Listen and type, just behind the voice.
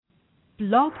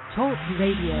Blog Talk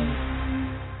Radio.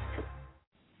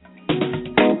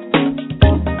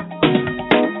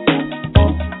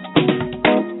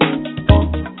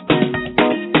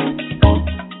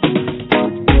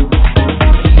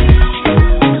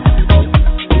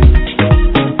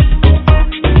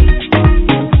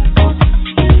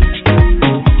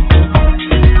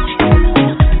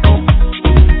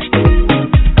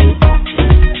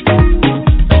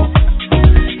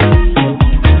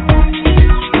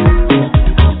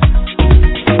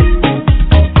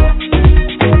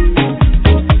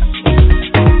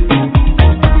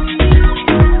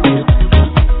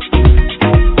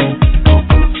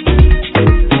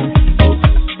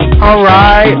 All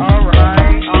right.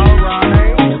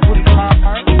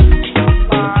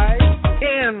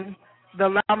 In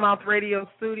the Loudmouth Radio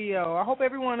studio. I hope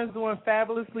everyone is doing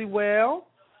fabulously well.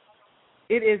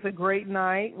 It is a great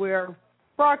night. We're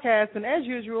broadcasting, as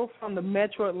usual, from the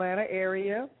Metro Atlanta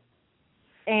area.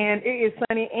 And it is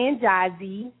sunny and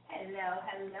jazzy. Hello.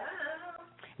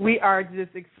 We are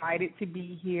just excited to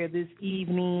be here this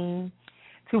evening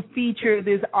to feature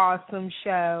this awesome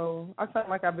show. I sound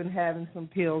like I've been having some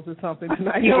pills or something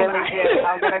tonight. You really did.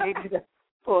 I'm going to need you to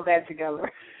pull that together.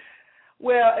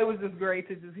 Well, it was just great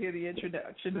to just hear the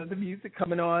introduction of the music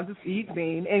coming on this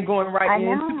evening and going right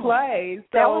into play.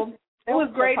 So it was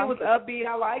great. It was upbeat.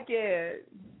 I like it.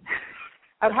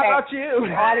 Okay. How about you?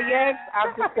 Audience,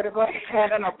 I'm just going to go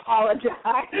ahead and apologize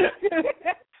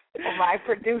for my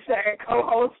producer and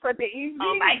co-host for the evening.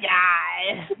 Oh, my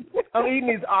God. I'm eating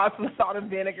these awesome salt and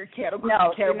vinegar kettle.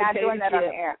 No, you're not doing that on the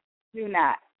air. Do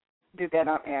not do that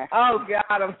on air. Oh,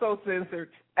 God, I'm so censored.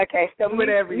 Okay, so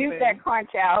mute that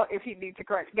crunch out if you need to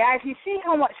crunch. Guys, you see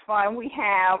how much fun we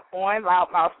have on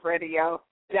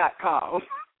loudmouthradio.com.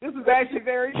 This is actually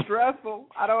very stressful.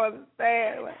 I don't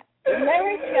understand. Let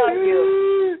me tell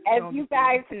you, as you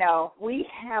guys know, we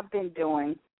have been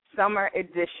doing summer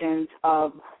editions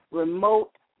of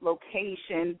remote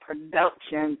location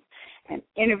productions and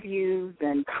interviews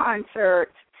and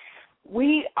concerts.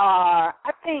 We are,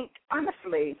 I think,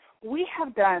 honestly, we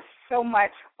have done so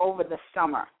much over the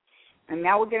summer. And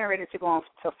now we're getting ready to go on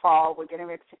to fall. We're getting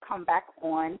ready to come back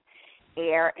on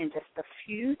air in just a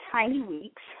few tiny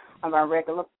weeks of our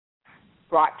regular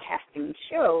broadcasting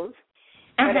shows.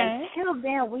 But until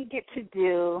then, we get to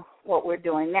do what we're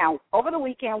doing now. Over the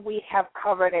weekend, we have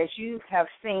covered, as you have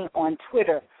seen on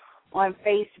Twitter, on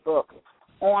Facebook,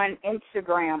 on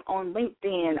Instagram, on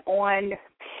LinkedIn, on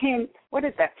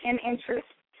Pinterest.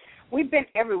 We've been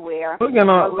everywhere. We've been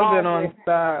on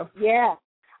stuff. Yeah,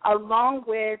 along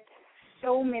with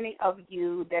so many of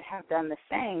you that have done the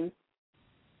same,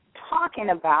 talking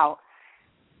about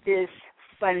this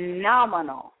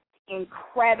phenomenal,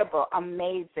 incredible,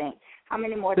 amazing. How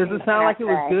many more Does things it sound like can it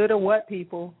I was say? good or what,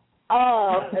 people?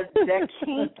 Oh, the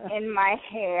Kink in My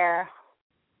Hair,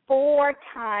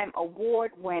 4-time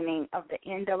award-winning of the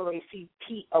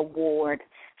NAACP Award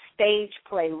stage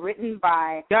play written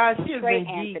by Trey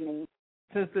Anthony.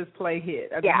 Since this play hit.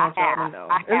 I have.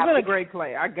 It's been a great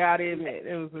play. I got to admit.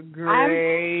 It was a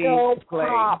great play. I'm so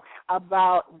pumped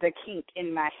about the Kink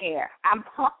in My Hair. I'm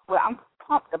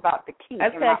pumped about the kink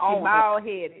in my own hair.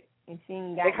 Bald-headed.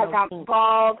 Because I'm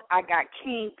bald, I got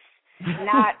kinks,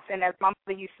 knots, and as my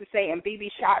mother used to say, and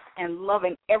BB shots, and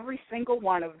loving every single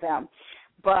one of them.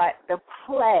 But the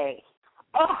play,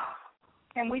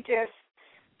 can we just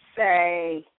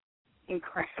say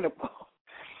incredible?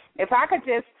 If I could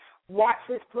just watch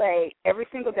this play every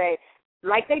single day,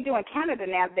 like they do in Canada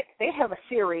now, they have a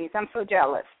series. I'm so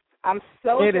jealous. I'm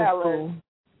so jealous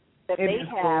that they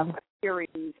have a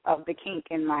series of the Kink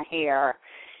in My Hair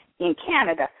in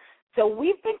Canada. So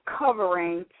we've been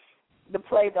covering the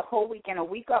play the whole weekend, a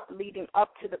week leading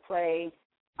up to the play.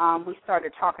 We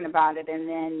started talking about it, and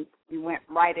then we went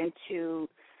right into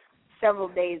several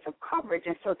days of coverage.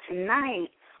 And so tonight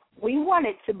we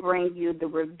wanted to bring you the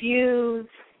reviews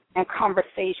and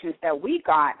conversations that we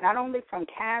got, not only from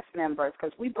cast members,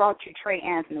 because we brought you Trey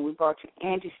Anthony, we brought you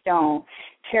Angie Stone,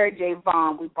 Terry J.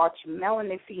 Vaughn, we brought you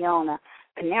Melanie Fiona,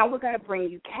 but now we're going to bring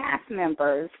you cast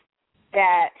members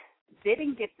that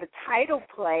didn't get the title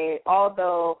play,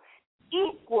 although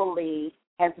equally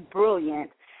as brilliant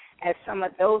as some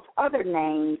of those other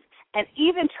names. And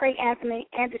even Trey Anthony,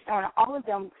 Angie Stone, all of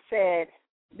them said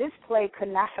this play could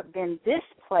not have been this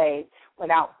play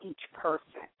without each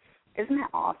person. Isn't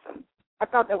that awesome? I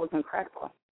thought that was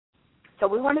incredible. So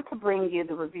we wanted to bring you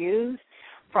the reviews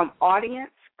from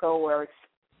audience goers.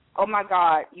 Oh, my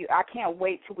God, I can't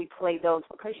wait till we play those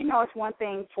because, it's one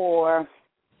thing for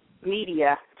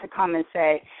media to come and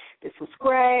say, this was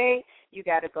great, you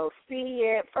got to go see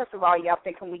it. First of all, y'all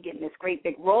thinking we getting this great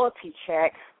big royalty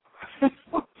check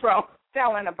from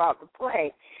selling about the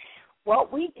play.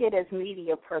 What we get as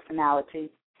media personalities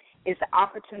is the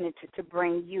opportunity to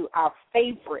bring you our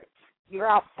favorites. You're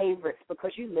our favorites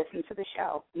because you listen to the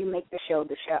show. You make the show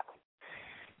the show.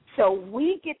 So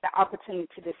we get the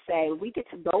opportunity to say, we get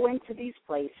to go into these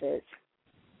places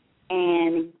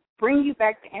and bring you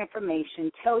back the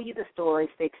information, tell you the stories,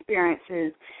 the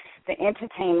experiences, the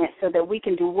entertainment, so that we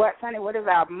can do what, Sonny? What is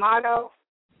our motto?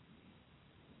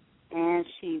 And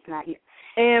she's not here.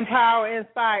 Empower,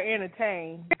 inspire,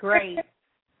 entertain. Great.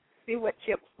 See what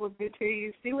chips will do to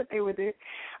you. See what they will do.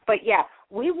 But, yeah,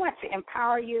 we want to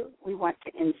empower you, we want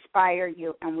to inspire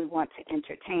you, and we want to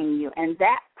entertain you. And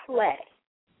that play,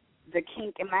 The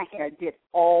Kink in My Hair, did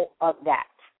all of that.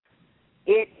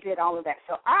 It did all of that.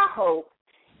 So our hope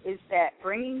is that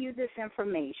bringing you this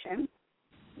information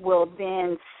will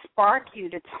then spark you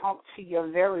to talk to your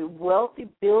very wealthy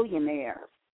billionaires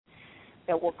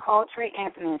that will call Trey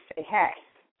Anthony and say, hey,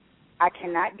 I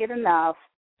cannot get enough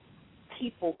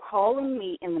people calling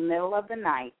me in the middle of the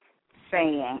night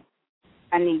saying,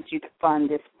 I need you to fund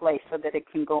this play so that it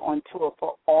can go on tour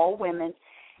for all women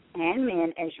and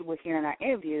men, as you will hear in our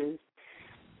interviews,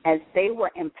 as they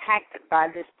were impacted by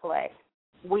this play.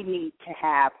 We need to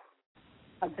have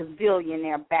the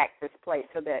billionaire back this play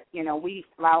so that, we,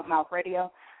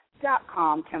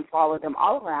 loudmouthradio.com, can follow them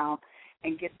all around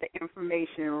and get the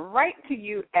information right to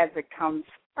you as it comes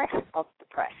fresh off the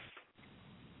press.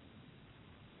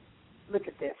 Look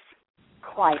at this.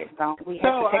 Quiet zone. We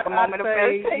have to take a moment of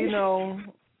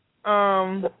meditation.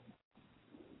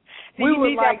 We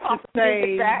would like to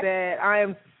say that I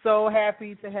am so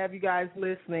happy to have you guys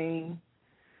listening.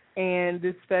 And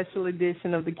this special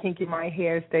edition of the Kink in My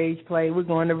Hair stage play, we're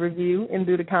going to review and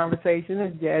do the conversation,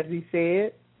 as Jazzy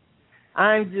said.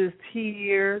 I'm just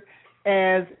here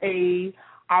as a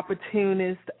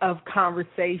opportunist of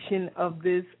conversation of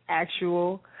this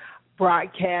actual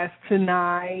broadcast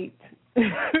tonight.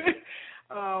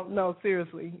 No,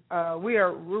 seriously,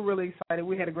 we're really excited.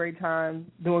 We had a great time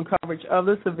doing coverage of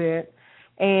this event.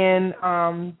 And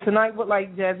tonight,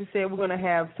 like Jazzy said, we're going to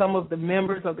have some of the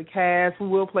members of the cast. We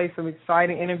will play some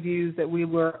exciting interviews that we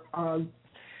were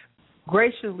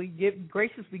graciously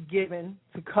given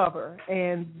to cover.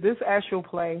 And this actual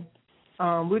play,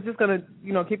 we're just going to,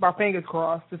 keep our fingers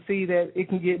crossed to see that it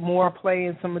can get more play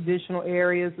in some additional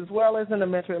areas, as well as in the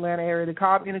Metro Atlanta area. The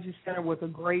Cobb Energy Center was a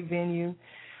great venue.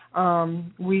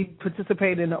 We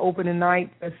participated in the opening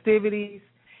night festivities.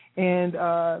 And,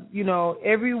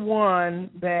 everyone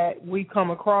that we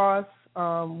come across,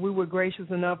 we were gracious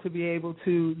enough to be able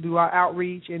to do our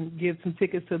outreach and give some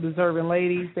tickets to deserving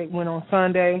ladies that went on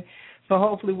Sunday. So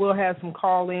hopefully we'll have some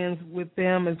call-ins with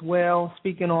them as well,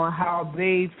 speaking on how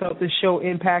they felt the show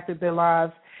impacted their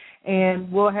lives.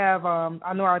 And we'll have, I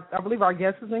believe our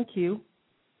guest is in queue,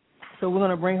 so we're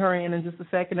going to bring her in just a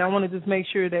second. I want to just make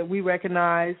sure that we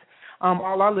recognize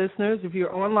all our listeners. If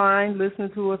you're online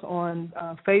listening to us on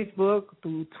Facebook,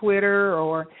 through Twitter,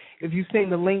 or if you've seen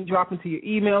the link drop into your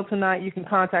email tonight, you can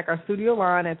contact our studio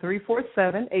line at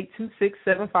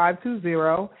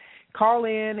 347-826-7520. Call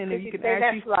in, and if you can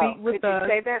actually speak with us.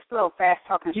 Say that slow, fast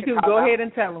talking You Chicago. can go ahead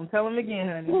and tell them. Tell them again,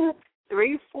 honey.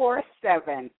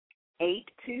 347-826-7520.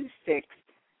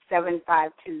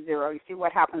 You see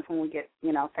what happens when we get,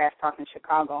 fast talking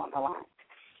Chicago on the line.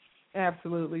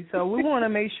 Absolutely. So we want to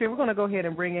make sure, we're going to go ahead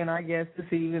and bring in our guest this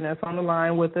evening that's on the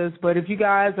line with us. But if you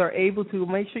guys are able to,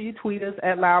 make sure you tweet us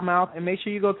at Loudmouth, and make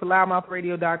sure you go to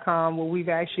loudmouthradio.com, where we've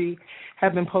actually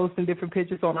have been posting different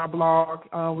pictures on our blog,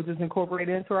 which is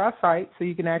incorporated into our site, so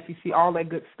you can actually see all that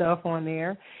good stuff on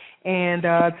there. And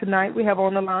tonight we have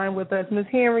on the line with us Ms.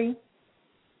 Henry.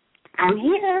 I'm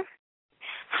here.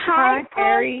 Hi,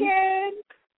 Terry.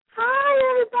 Hi,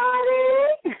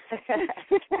 everybody.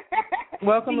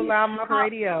 Welcome to Loudmouth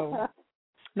Radio.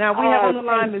 Now, we have on the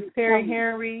line Ms. Terry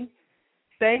Henry.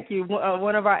 Thank you.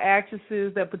 One of our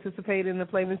actresses that participated in the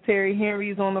play, Ms. Terry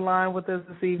Henry, is on the line with us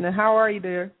this evening. How are you,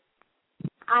 dear?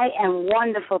 I am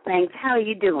wonderful, thanks. How are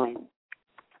you doing?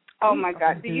 Oh, my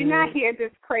God. Do you not hear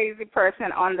this crazy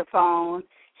person on the phone?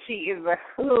 She is a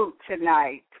hoot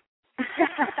tonight.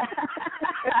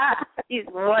 He's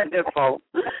wonderful.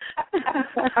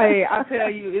 Hey, I tell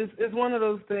you, it's one of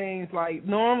those things, like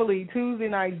normally Tuesday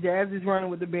nights, Jazz is running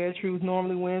with the Bare Truth.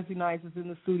 Normally Wednesday nights is in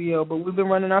the studio, but we've been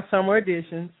running our summer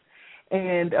editions,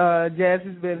 and Jazz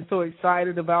has been so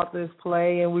excited about this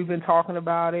play, and we've been talking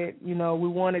about it. We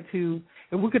wanted to,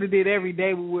 if we could have did every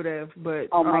day, we would have, but,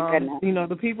 oh my goodness.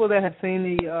 The people that have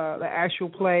seen the actual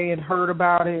play and heard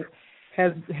about it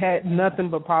has had nothing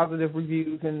but positive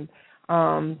reviews, and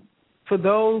for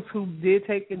those who did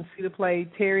take and see the play,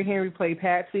 Terry Henry played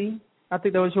Patsy. I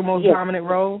think that was your most dominant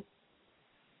role.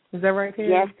 Is that right, Kim?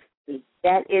 Yes,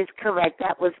 that is correct.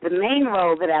 That was the main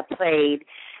role that I played,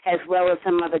 as well as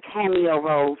some other cameo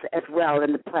roles as well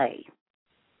in the play.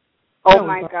 Oh,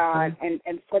 my God. And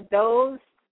for those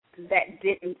that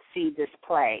didn't see this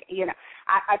play, you know,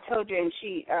 I told you,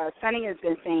 and Sunny has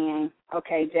been saying,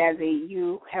 okay, Jazzy,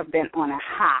 you have been on a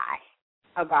high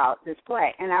about this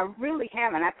play. And I really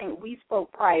haven't. I think we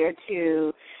spoke prior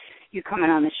to you coming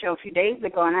on the show a few days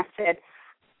ago, and I said,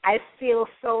 I feel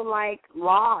so, like,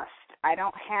 lost. I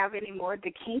don't have any more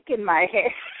the kink in my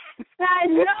hair. I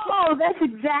know. That's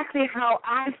exactly how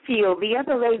I feel. The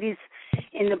other ladies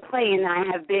in the play and I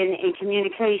have been in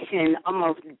communication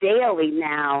almost daily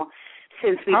now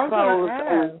since we closed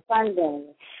on Sunday.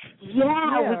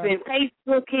 Yeah, we've been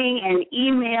Facebooking and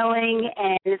emailing,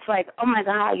 and it's like, oh, my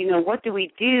God, you know, what do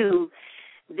we do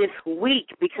this week?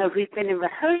 Because we've been in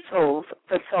rehearsals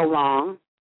for so long,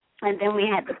 and then we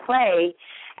had the play,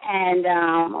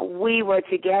 and we were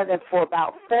together for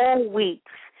about 4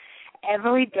 weeks,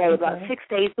 every day, about 6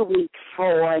 days a week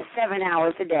for 7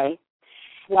 hours a day.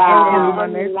 Wow.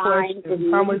 And then my next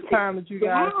question, how much time did you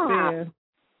guys spend?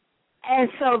 And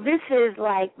so this is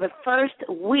like the first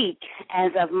week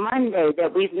as of Monday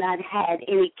that we've not had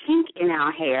any kink in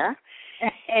our hair.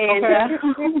 And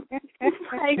it's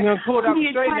like, you're pulled up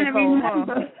straight trying to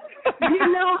remember.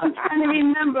 You know, I'm trying to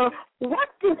remember, what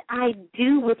did I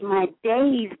do with my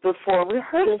days before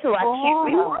rehearsal? I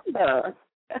can't remember.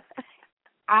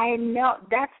 I know.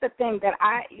 That's the thing that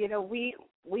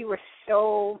we were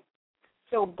so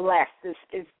blessed.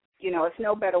 Is you know, it's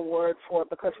no better word for it,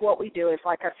 because what we do is,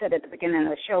 like I said at the beginning of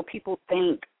the show, people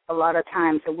think a lot of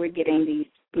times that we're getting these,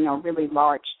 you know, really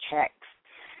large checks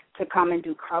to come and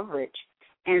do coverage.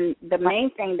 And the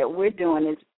main thing that we're doing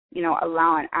is, you know,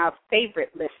 allowing our favorite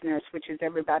listeners, which is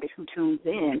everybody who tunes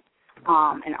in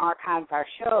and archives our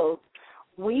shows,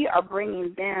 we are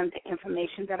bringing them the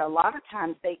information that a lot of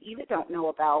times they either don't know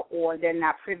about or they're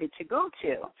not privy to go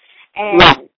to.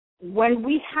 And when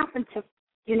we happen to,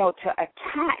 you know, to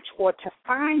attach or to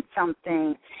find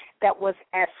something that was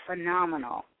as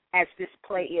phenomenal as this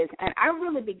play is, and I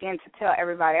really began to tell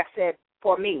everybody, I said,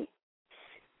 for me,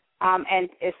 and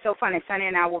it's so funny, Sonny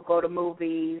and I will go to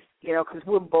movies, you know, because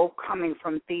we're both coming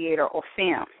from theater or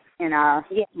film in our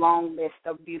long list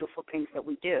of beautiful things that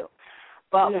we do.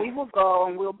 But we will go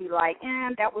and we'll be like,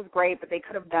 that was great, but they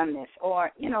could have done this.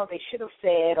 Or, you know, they should have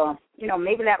said, or, you know,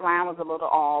 maybe that line was a little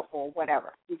off or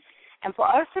whatever. And for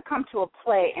us to come to a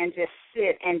play and just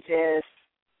sit and just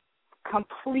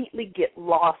completely get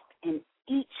lost in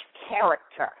each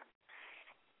character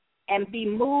and be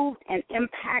moved and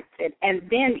impacted, and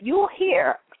then you'll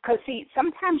hear, because, see,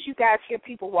 sometimes you guys hear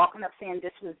people walking up saying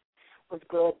this was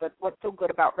good, but what's so good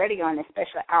about radio, and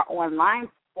especially our online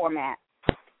format,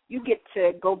 you get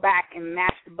to go back and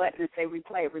mash the button and say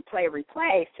replay, replay,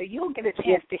 replay, so you'll get a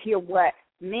chance to hear what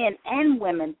men and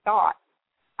women thought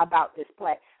about this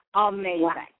play. Amazing.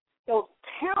 Wow. So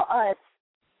tell us,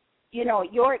 you know,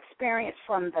 your experience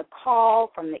from the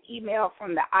call, from the email,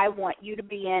 from the I want you to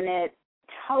be in it.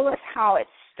 Tell us how it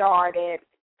started,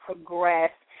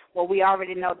 progressed. Well, we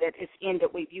already know that it's ended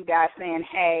with you guys saying,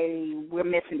 hey, we're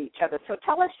missing each other. So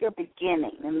tell us your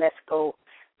beginning, and let's go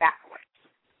backwards.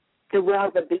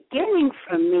 Well, the beginning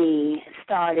for me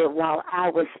started while I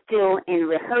was still in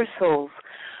rehearsals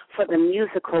for the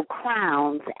musical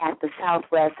Crowns at the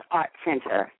Southwest Art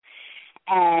Center.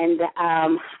 And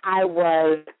I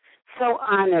was so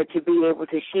honored to be able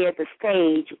to share the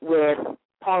stage with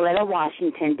Pauletta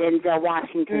Washington, Denzel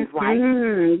Washington's wife.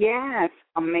 Yes,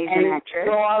 amazing actress.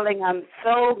 Darling, I'm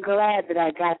so glad that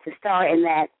I got to star in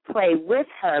that play with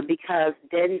her, because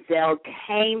Denzel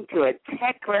came to a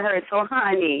tech rehearsal,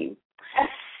 honey.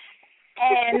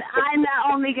 And I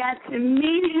not only got to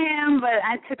meet him, but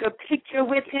I took a picture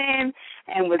with him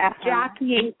and was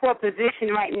jockeying for position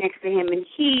right next to him. And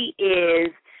he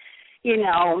is, you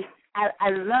know, I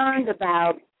learned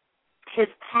about his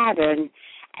pattern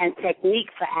and technique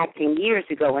for acting years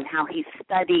ago, and how he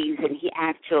studies and he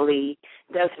actually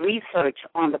does research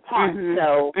on the part.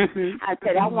 So I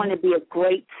said, I want to be a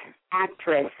great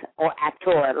actress or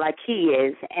actor like he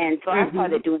is. And so I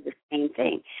started doing the same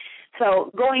thing.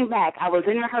 So going back, I was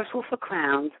in rehearsal for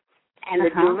Crowns, and the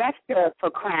director for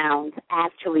Crowns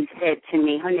actually said to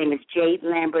me, her name is Jade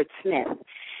Lambert-Smith,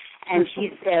 and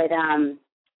she said,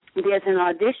 there's an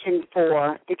audition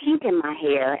for the kink in my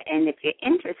hair, and if you're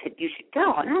interested, you should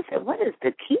go. And I said, what is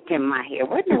the kink in my hair?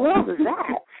 What in the world is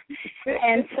that?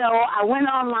 And so I went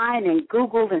online and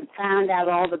Googled and found out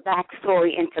all the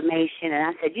backstory information, and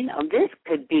I said, you know, this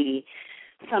could be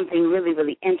something really,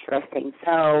 really interesting.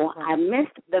 So I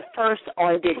missed the first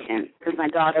audition because my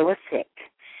daughter was sick.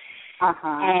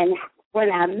 And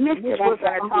when I missed it, we're going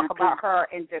to talk about her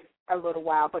in just a little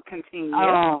while, but continue.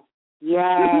 Oh,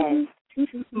 yes.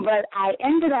 But I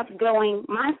ended up going,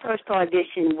 my first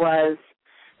audition was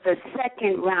the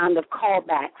second round of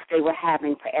callbacks they were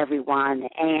having for everyone.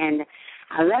 And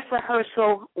I left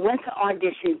rehearsal, went to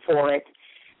audition for it,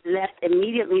 left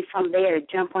immediately from there to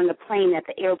jump on the plane at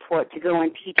the airport to go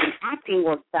and teach an acting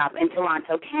workshop in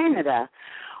Toronto, Canada,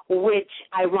 which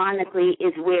ironically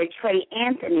is where Trey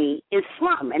Anthony is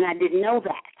from, and I didn't know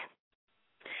that.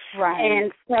 Right.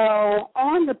 And so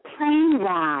on the plane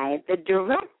ride, the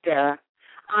director,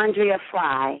 Andrea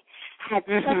Fry, had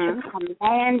such a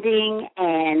commanding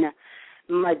and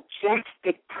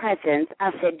majestic presence.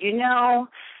 I said,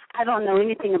 I don't know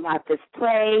anything about this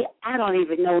play. I don't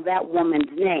even know that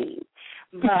woman's name.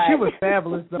 But she was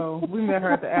fabulous, though. We met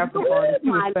her at the after party. She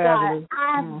was fabulous.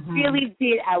 God, I really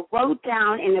did. I wrote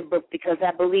down in a book because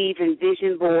I believe in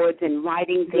vision boards and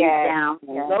writing things down.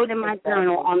 I wrote in my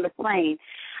journal on the plane.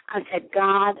 I said,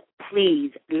 God,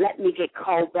 please let me get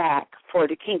called back for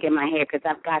the kink in my hair because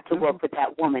I've got to work with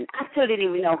that woman. I still didn't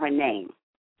even know her name.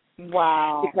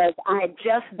 Wow. Because I had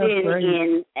just been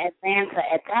in Atlanta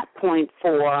at that point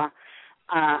for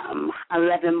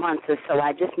 11 months or so.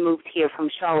 I just moved here from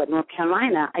Charlotte, North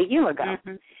Carolina a year ago.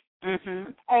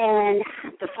 And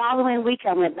the following week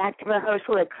I went back to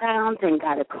rehearsal at Crowns and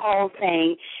got a call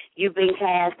saying, you've been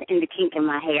cast in the kink in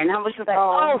my hair. And I was just like,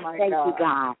 thank you,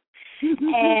 God.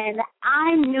 And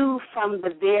I knew from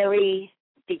the very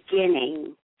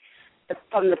beginning,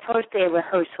 from the first day of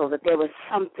rehearsal, that there was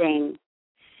something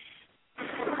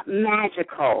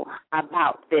magical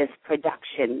about this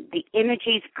production. The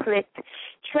energies clicked.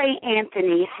 Trey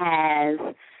Anthony has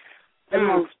the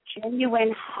most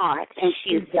genuine heart, and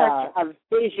she's such a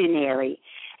visionary.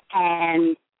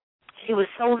 And she was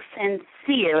so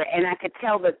sincere, and I could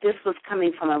tell that this was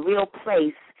coming from a real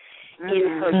place in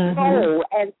her soul.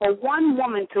 And for one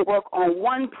woman to work on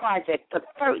one project for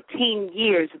 13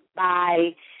 years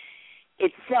by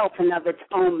itself and of its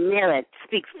own merit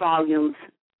speaks volumes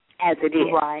as it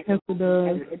is. Right. Yes, it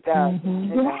does. It does.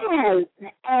 Yes.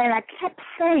 And I kept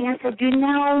saying, I said,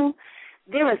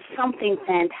 there is something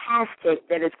fantastic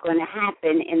that is going to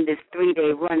happen in this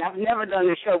 3-day run. I've never done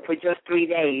a show for just 3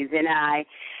 days. And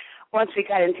once we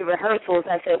got into rehearsals,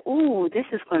 I said, ooh, this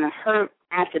is going to hurt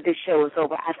after this show is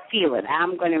over. I feel it.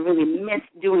 I'm going to really miss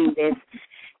doing this.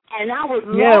 And I was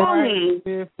longing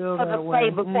for the play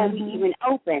before we even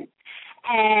opened.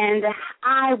 And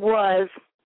I was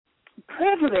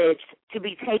privileged to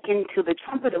be taken to the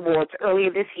Trumpet Awards earlier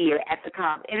this year at the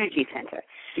Cobb Energy Center.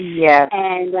 Yes.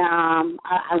 And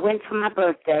I went for my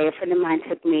birthday. A friend of mine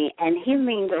took me, and he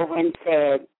leaned over and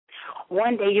said,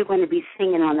 one day you're going to be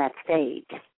singing on that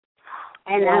stage.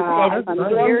 And I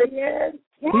said,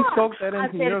 he spoke that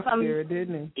into your spirit,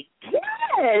 didn't he?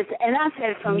 Yes. And I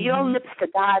said, from your lips to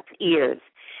God's ears.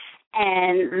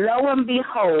 And lo and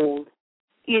behold,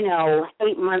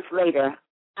 8 months later,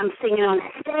 I'm singing on the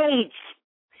stage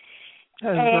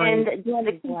and doing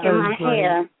the kink in my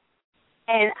hair.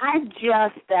 And I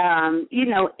just, I'm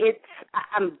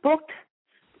booked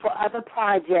for other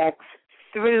projects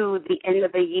through the end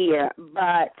of the year.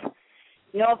 But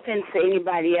no offense to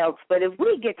anybody else, but if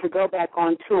we get to go back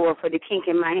on tour for the kink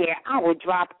in my hair, I will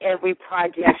drop every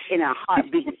project in a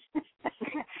heartbeat.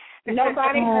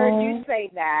 Nobody heard you say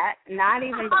that. Not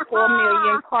even the 4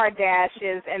 million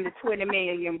Kardashians and the 20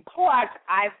 million plus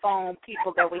iPhone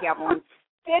people that we have on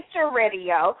Stitcher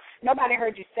Radio. Nobody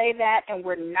heard you say that, and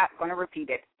we're not going to repeat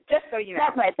it. Just so you know.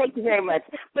 That's right. Thank you very much.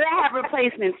 But I have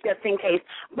replacements just in case.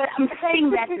 But I'm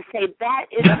saying that to say that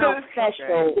is how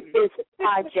special this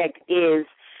project is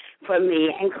for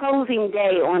me. And closing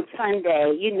day on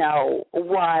Sunday,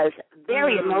 was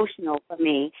very emotional for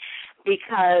me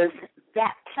because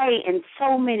that play in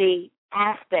so many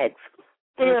aspects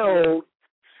filled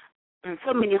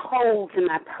so many holes in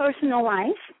my personal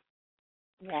life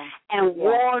and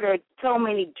watered so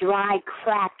many dry,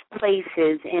 cracked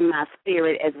places in my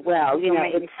spirit as well.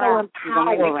 It's so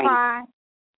empowering.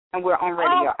 And we're on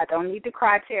radio. I don't need to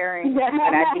cry, Terry, but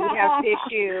I do have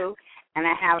tissue, and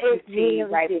I have to see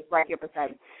right here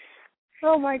beside me.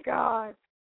 Oh, my God.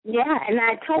 Yeah, and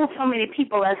I told so many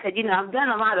people, I said, I've done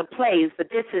a lot of plays, but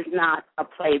this is not a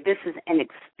play. This is an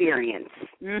experience.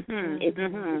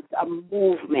 It's a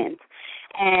movement.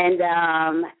 And,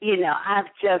 I've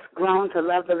just grown to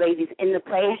love the ladies in the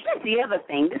play. And here's the other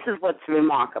thing. This is what's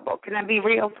remarkable. Can I be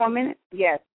real for a minute?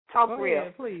 Yes. Talk real.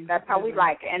 Yeah, please. That's how we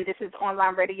like it. And this is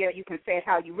online radio. You can say it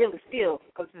how you really feel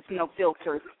because there's no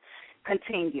filters.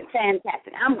 Continue.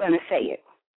 Fantastic. I'm going to say it.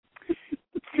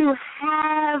 To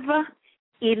have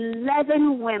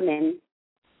 11 women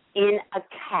in a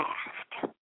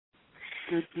cast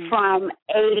from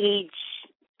age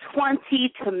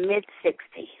 20 to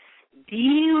mid-60s.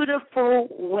 Beautiful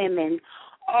women,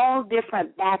 all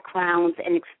different backgrounds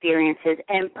and experiences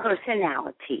and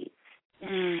personalities.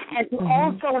 And to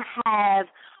also have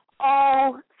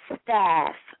all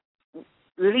staff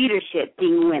leadership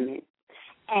being women,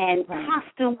 and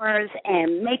costumers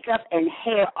and makeup and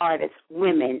hair artists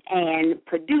women, and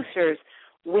producers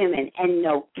women, and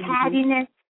no cattiness,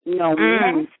 no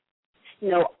mess,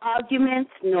 no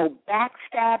arguments, no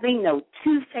backstabbing, no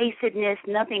two-facedness,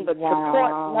 nothing but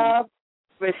support, love,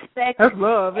 respect, that's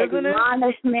love, isn't it?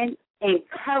 admonishment,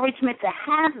 encouragement. To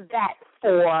have that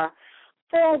for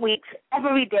 4 weeks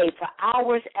every day for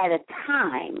hours at a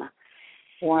time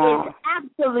is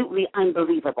absolutely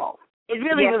unbelievable. It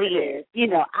really, really is. You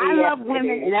know, I love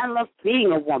women and I love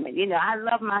being a woman. You know, I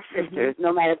love my sisters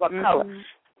no matter what color.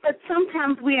 But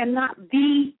sometimes we are not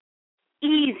the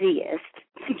easiest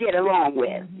to get along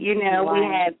with. You know, we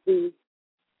have these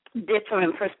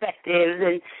different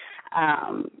perspectives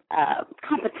and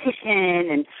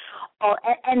competition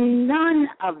and none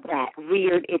of that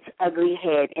reared its ugly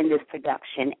head in this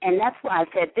production. And that's why I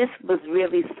said this was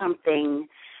really something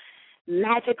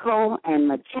magical and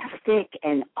majestic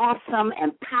and awesome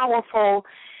and powerful.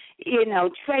 You know,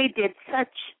 Trey did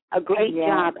such a great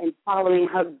job in following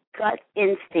her gut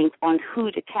instinct on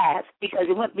who to cast, because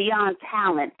it went beyond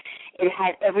talent. It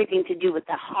had everything to do with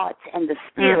the hearts and the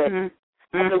spirit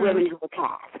of the women who were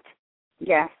cast.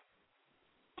 Yes.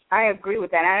 I agree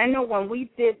with that. And I know when we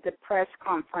did the press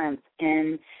conference,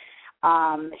 and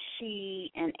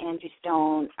she and Angie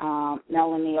Stone,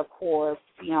 Melanie, of course,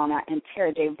 Fiona, and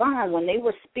Tara J. Vaughn, when they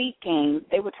were speaking,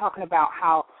 they were talking about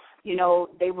how, you know,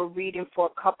 they were reading for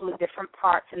a couple of different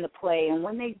parts in the play. And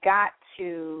when they got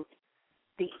to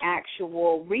the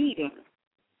actual reading,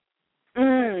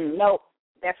 nope,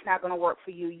 that's not going to work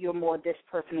for you. You're more this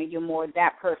person or you're more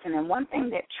that person. And one thing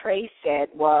that Trey said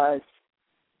was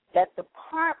that the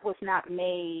part was not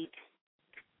made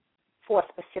for a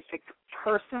specific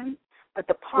person, but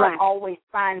the part always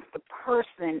finds the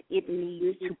person it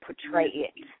needs to portray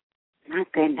it.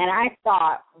 And I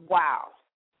thought, wow,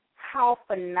 how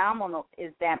phenomenal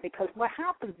is that? Because what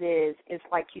happens is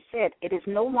like you said, it is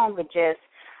no longer just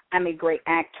I'm a great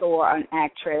actor or an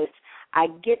actress. I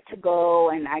get to go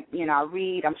and I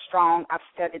read, I'm strong, I've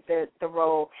studied the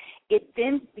role. It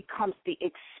then becomes the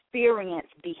experience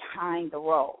behind the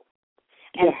role.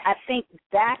 And I think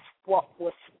that's what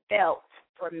was felt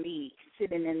for me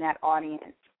sitting in that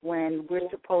audience when we're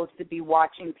supposed to be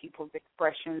watching people's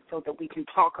expressions so that we can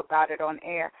talk about it on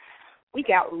air. We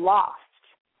got lost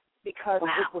because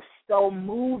it was so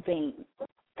moving,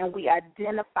 and we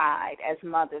identified as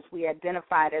mothers. We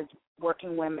identified as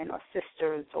working women or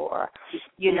sisters or,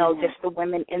 you know, just the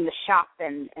women in the shop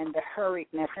and the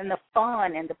hurriedness and the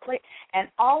fun and the play and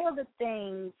all of the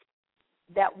things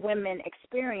that women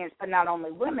experience, but not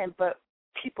only women, but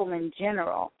people in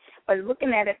general. But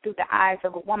looking at it through the eyes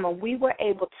of a woman, we were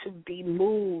able to be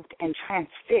moved and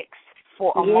transfixed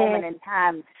for a moment in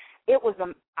time. It was,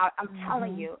 I'm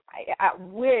telling you, I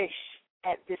wish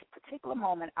at this particular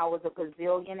moment I was a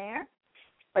gazillionaire,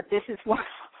 but this is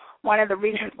one of the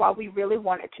reasons why we really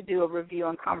wanted to do a review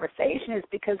and conversation is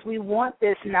because we want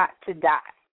this not to die.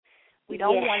 We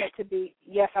don't want it to be,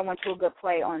 yes, I went to a good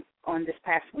play on this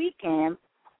past weekend,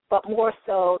 but more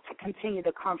so to continue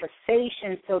the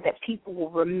conversation so that people will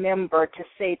remember to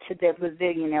say to their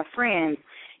bazillionaire friends,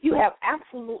 you have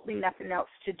absolutely nothing else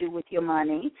to do with your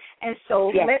money, and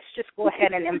so let's just go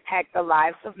ahead and impact the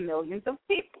lives of millions of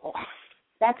people.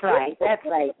 That's right,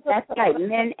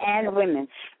 men and women.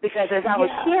 Because as I was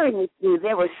sharing with you,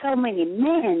 there were so many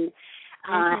men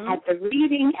at the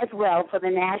reading as well for the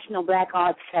National Black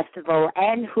Arts Festival,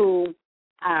 and who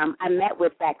I met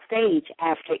with backstage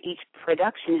after each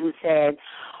production, who said,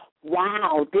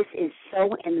 wow, this is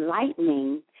so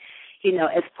enlightening, you know,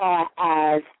 as far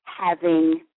as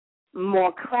having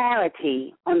more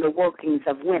clarity on the workings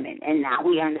of women. And now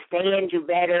we understand you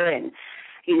better and,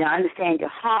 you know, understand your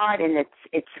heart, and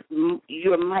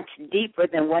you're much deeper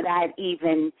than what I'd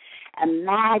even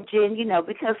imagined, you know,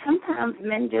 because sometimes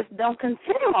men just don't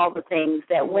consider all the things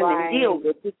that women deal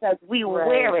with because we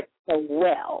wear it so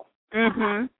well.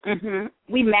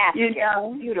 We master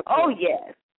it beautifully. Oh,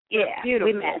 yes. Yeah,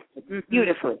 beautifully. We master it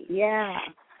beautifully. Yeah.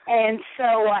 And so,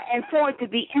 and for it to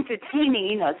be entertaining,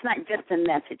 you know, it's not just a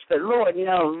message, but Lord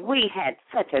knows we had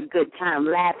such a good time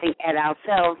laughing at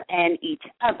ourselves and each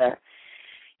other,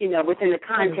 you know, within the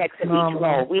context of each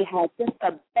role. We had just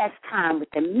the best time with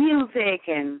the music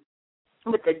and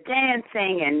with the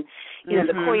dancing, and, you know,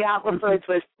 the choreographers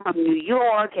were from New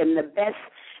York, and the best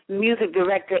music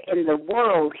director in the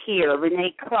world here,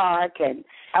 Renee Clark, and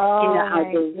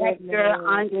our director,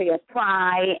 Andrea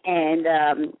Pry,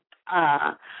 and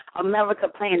America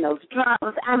playing those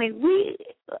drums. I mean,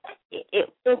 it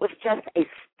was just a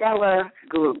stellar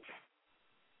group.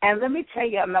 And let me tell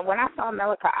you, when I saw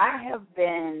America, I have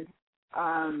been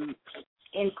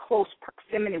in close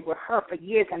proximity with her for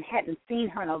years and hadn't seen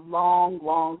her in a long,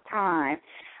 long time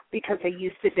because I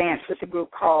used to dance with a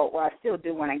group called, well, I still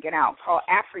do when I get out, called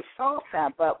Afri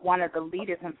Salsa, but one of the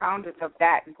leaders and founders of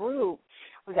that group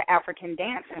was an African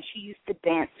dancer, and she used to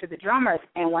dance to the drummers.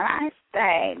 And when I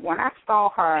saw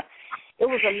her, it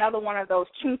was another one of those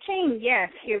ching-ching, yes,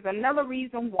 here's another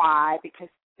reason why, because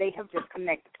they have just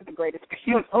connected to the greatest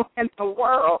people in the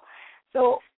world.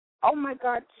 So, oh, my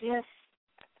God, just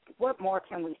what more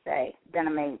can we say than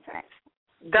amazing?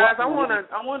 Guys, I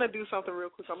want to do something real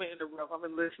quick. I'm going to interrupt. I've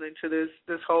been listening to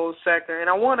this whole sector, and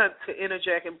I wanted to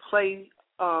interject and play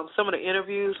some of the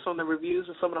interviews from the reviews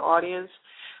of some of the audience.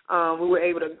 We were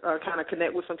able to kind of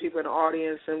connect with some people in the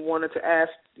audience and wanted to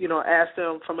ask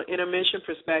them from an intermission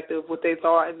perspective what they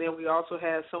thought, and then we also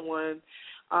had someone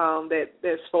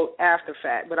that spoke after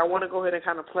fact. But I want to go ahead and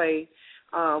kind of play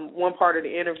one part of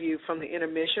the interview from the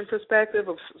intermission perspective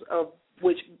of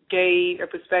which gave a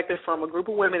perspective from a group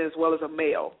of women as well as a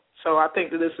male. So I think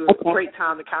that this is a great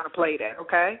time to kind of play that,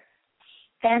 okay?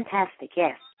 Fantastic,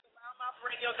 yes.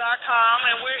 Radio.com,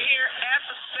 and we're here at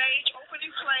the stage opening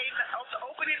play, the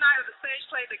opening night of the stage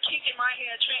play, The Kink in My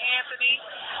Head, Trey Anthony,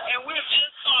 and we're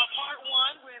just part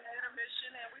one. We're in intermission,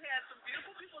 and we had some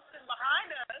beautiful people sitting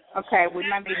behind us. Okay, we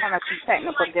might be having some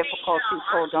technical difficulties.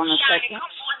 Hold on a second.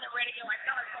 On the radio,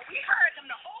 so we heard them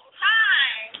the whole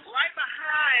time, right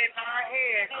behind our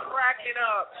head, cracking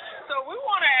up. So we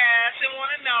want to ask and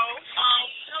want to know,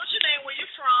 tell us your name, where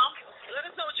you're from. Let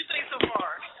us know what you think so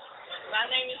far. My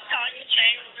name is Tanya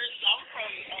Chambers. I'm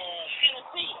from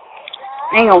Tennessee.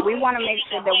 Hang on, we want to make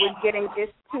sure that we're getting this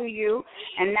to you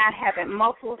and not have it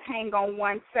muffled. Hang on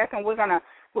 1 second. We're gonna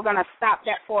stop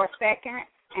that for a second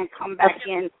and come back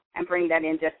in and bring that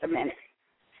in just a minute.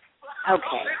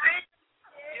 Okay.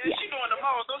 Yeah, she's doing the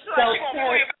most. So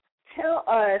tell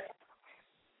us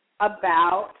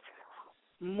about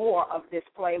more of this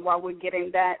play while we're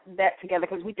getting that together,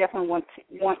 because we definitely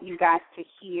want you guys to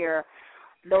hear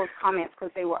those comments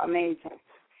because they were amazing.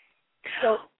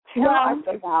 So tell us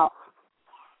about,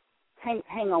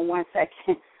 hang on 1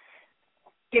 second.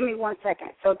 Give me 1 second.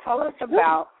 So tell us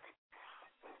about,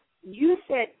 you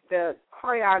said the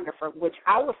choreographer, which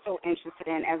I was so interested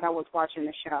in as I was watching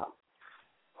the show.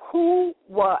 Who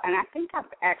was, and I think I've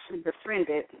actually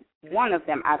befriended one of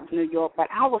them out of New York, but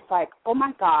I was like, oh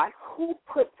my God, who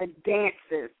put the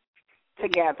dances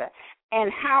together?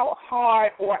 And how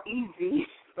hard or easy,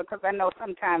 because I know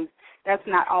sometimes that's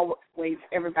not always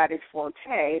everybody's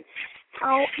forte,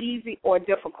 how easy or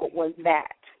difficult was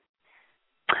that?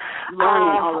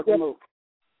 Learning all of the moves.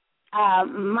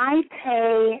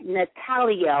 Maite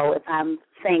Natalio, if I'm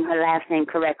saying her last name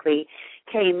correctly,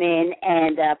 came in,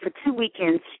 and for 2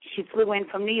 weekends she flew in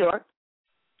from New York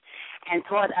and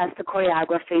taught us the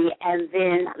choreography. And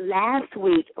then last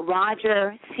week,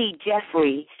 Roger C.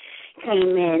 Jeffrey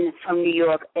came in from New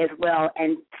York as well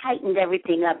and tightened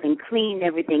everything up and cleaned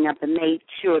everything up and made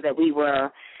sure that we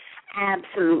were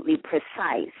absolutely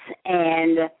precise.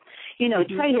 And, you know,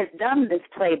 Trey has done this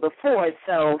play before,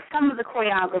 so some of the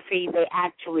choreography they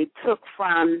actually took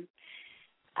from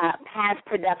past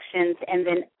productions, and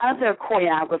then other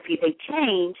choreography they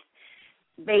changed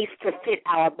based to fit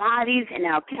our bodies and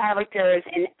our characters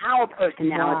and our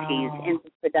personalities in the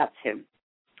production,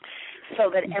 so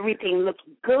that everything looked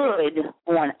good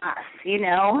on us, you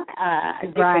know, a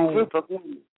different group of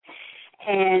women.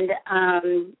 And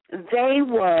they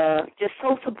were just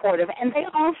so supportive, and they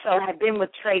also have been with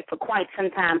Trey for quite some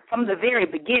time, from the very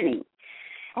beginning,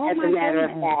 as a matter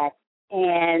of fact.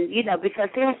 And, you know, because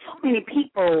there are so many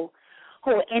people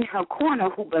who are in her corner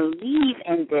who believe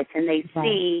in this, and they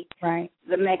see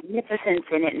the magnificence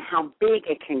in it and how big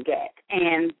it can get.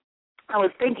 And I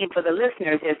was thinking, for the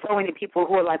listeners, there's so many people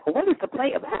who are like, well, what is the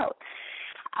play about?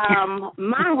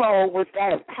 My role was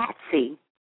that of Patsy.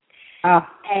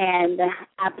 And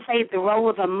I played the role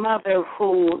of a mother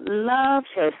who loved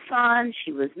her son.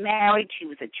 She was married. She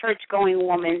was a church-going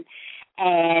woman.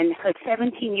 And her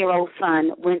 17-year-old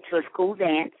son went to a school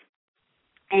dance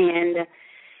and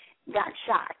got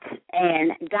shot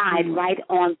and died right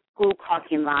on the school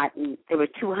parking lot. And there were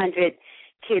 200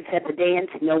 kids at the dance.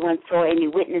 No one saw any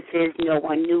witnesses. No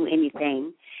one knew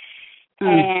anything.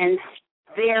 And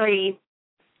very,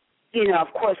 you know,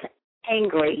 of course,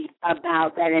 angry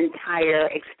about that entire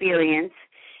experience,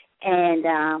 and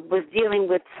was dealing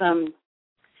with some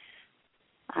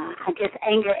I guess,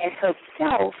 anger at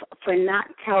herself for not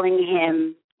telling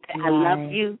him that I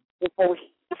love you before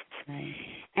he left. Right.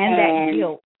 And that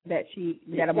guilt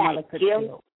that a mother could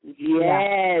feel.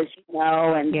 Yes,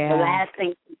 and the last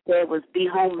thing she said was be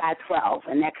home by 12,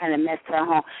 and that kind of messed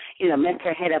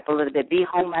her head up a little bit. Be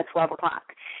home by 12 o'clock.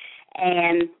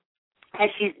 And as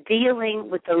she's dealing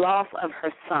with the loss of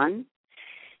her son,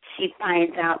 she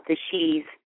finds out that she's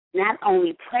not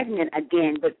only pregnant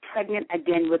again, but pregnant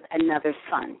again with another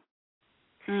son.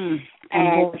 And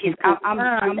she's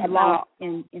I'm lost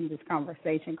in this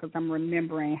conversation because I'm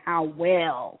remembering how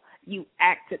well you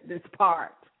acted this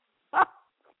part.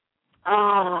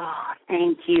 Oh,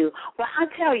 thank you. Well, I'll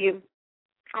tell you,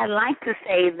 I like to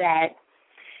say that,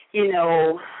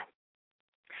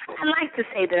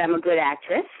 I'm a good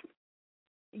actress.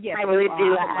 Yes, I really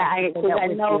do. I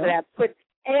know that I put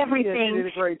everything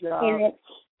in it.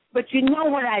 But you know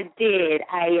what I did?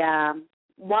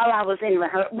 While I was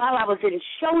in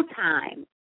showtime,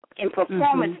 in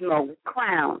performance mode with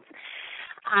clowns,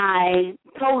 I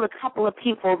told a couple of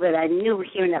people that I knew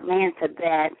here in Atlanta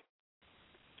that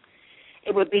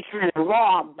it would be kind of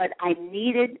raw, but I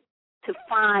needed to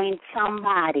find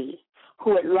somebody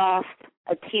who had lost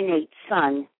a teenage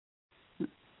son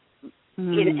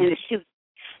in the shoot,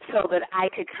 so that I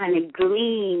could kind of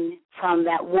glean from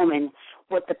that woman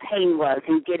what the pain was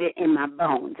and get it in my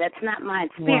bones. That's not my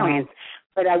experience,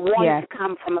 but I wanted to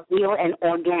come from a real and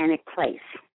organic place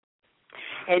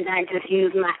and not just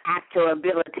use my actor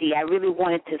ability. I really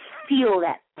wanted to feel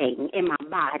that thing in my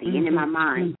body and in my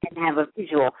mind and have a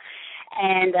visual.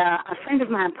 And a friend of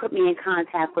mine put me in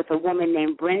contact with a woman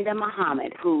named Brenda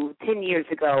Muhammad, who 10 years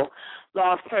ago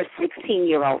lost her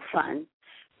 16-year-old son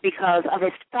because of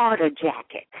his starter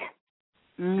jacket.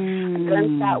 A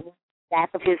gunshot was the back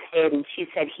of his head, and she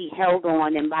said he held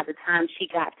on, and by the time she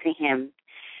got to him,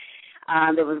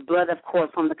 there was blood, of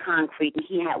course, on the concrete, and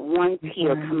he had one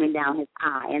tear coming down his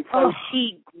eye. And so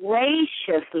she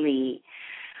graciously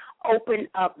opened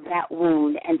up that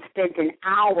wound and spent an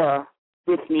hour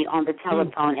with me on the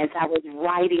telephone as I was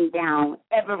writing down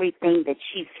everything that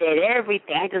she said,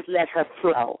 everything. I just let her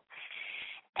flow.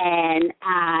 And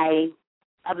I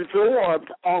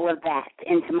absorbed all of that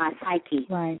into my psyche.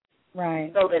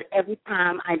 Right. So that every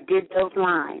time I did those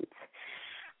lines,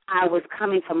 I was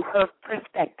coming from her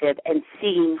perspective and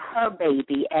seeing her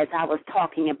baby as I was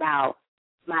talking about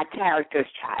my character's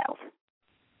child.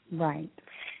 Right.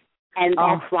 And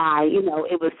that's why, it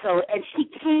was so, and she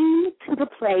came to the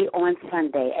play on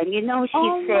Sunday, and she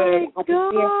said,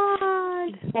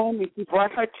 she came and she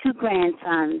brought her 2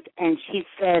 grandsons, and she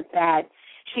said that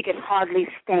she could hardly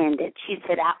stand it. She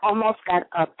said, I almost got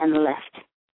up and left.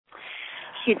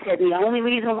 She said, the only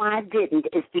reason why I didn't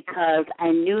is because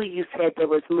I knew you said there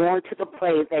was more to the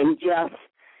play than just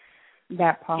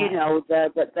that part.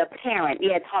 The parent,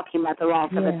 talking about the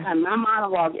loss of a son. My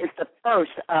monologue is the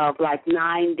first of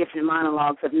 9 different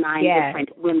monologues of 9 different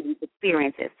women's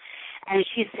experiences. And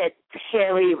she said,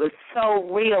 Terry, it was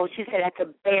so real. She said, I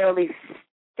could barely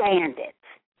stand it.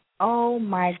 Oh,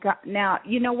 my God. Now,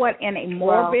 you know what? In a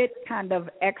morbid kind of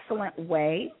excellent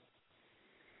way,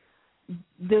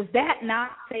 does that not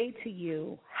say to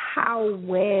you how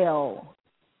well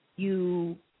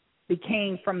you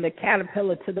became from the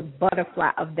caterpillar to the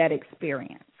butterfly of that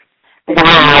experience?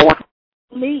 Wow.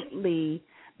 Completely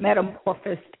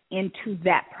metamorphosed into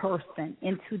that person,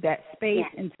 into that space,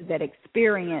 into that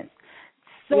experience,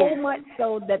 so much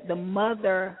so that the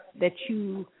mother that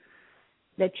you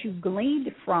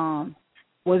gleaned from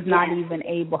was not even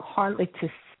able hardly to.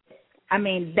 I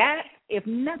mean, that if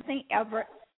nothing ever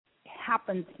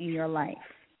happens in your life,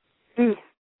 to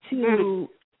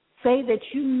say that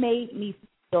you made me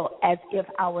feel as if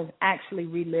I was actually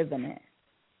reliving it.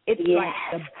 It's like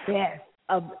the best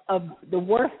of the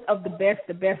worst of the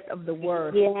best of the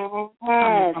worst.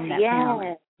 From that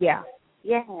family.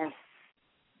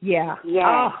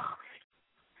 Oh,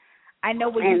 I know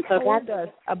when you told us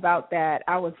about that,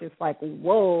 I was just like,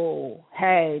 whoa,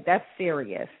 hey, that's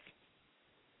serious.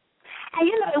 And,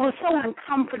 it was so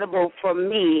uncomfortable for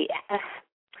me.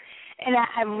 And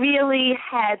I really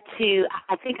had to,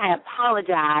 I think I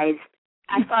apologized.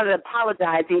 I started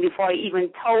apologizing before I even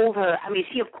told her. I mean,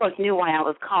 she, of course, knew why I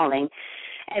was calling.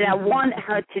 And I wanted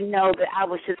her to know that I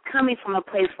was just coming from a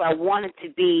place where I wanted to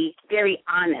be very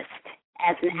honest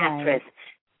as an actress.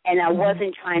 And I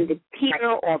wasn't trying to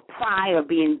peer or pry or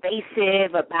be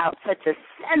invasive about such a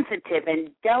sensitive and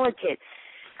delicate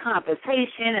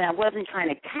conversation, and I wasn't trying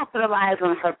to capitalize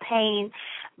on her pain,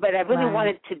 but I really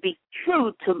wanted to be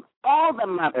true to all the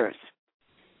mothers,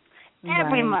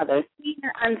 every mother, seen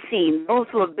or unseen, those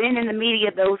who have been in the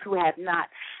media, those who have not.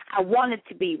 I want it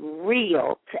to be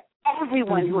real to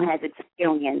everyone who has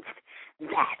experienced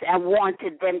that. I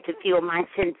wanted them to feel my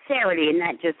sincerity and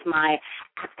not just my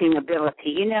acting ability,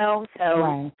 you know? So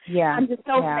I'm just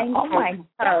so thankful to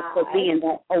her for being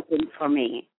that open for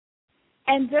me.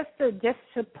 And just to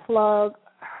plug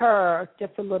her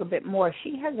just a little bit more,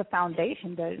 she has a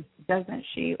foundation, doesn't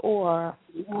she? Or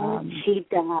she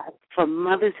does, for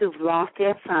mothers who've lost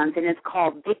their sons, and it's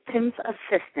called Victims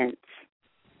Assistance.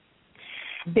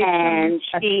 And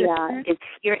she is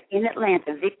here in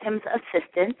Atlanta, Victims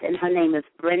Assistance, and her name is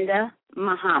Brenda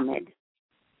Muhammad.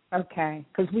 Okay,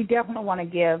 because we definitely want to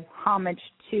give homage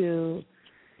to,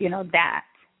 that.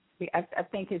 I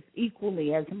think it's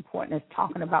equally as important as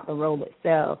talking about the role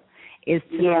itself, is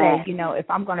to say, if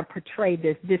I'm going to portray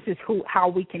this is how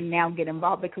we can now get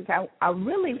involved. Because I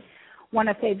really want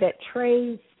to say that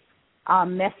Trey's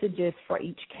messages for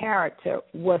each character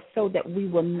was so that we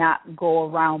will not go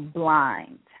around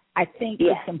blind. I think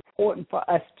it's important for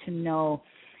us to know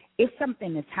if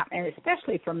something is happening,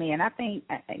 especially for me. And I think,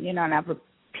 and I've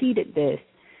repeated this,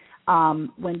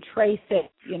 when Trey said,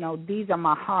 these are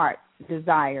my heart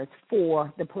desires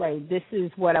for the play. This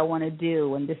is what I want to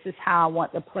do, and this is how I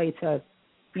want the play to,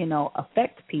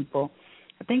 affect people.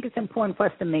 I think it's important for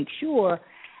us to make sure,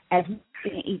 as we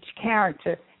see each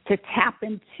character, to tap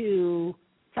into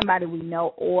somebody we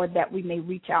know, or that we may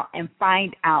reach out and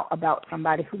find out about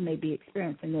somebody who may be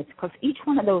experiencing this. Because each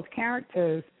one of those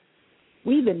characters,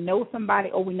 we either know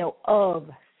somebody or we know of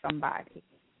somebody.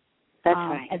 That's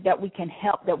right. And that we can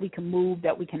help, that we can move,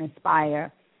 that we can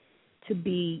inspire to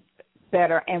be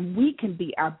better. And we can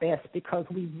be our best because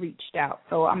we've reached out.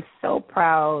 So I'm so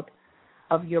proud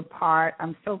of your part.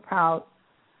 I'm so proud.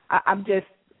 I'm just,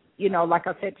 like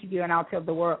I said to you, and I'll tell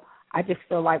the world, I just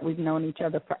feel like we've known each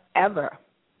other forever.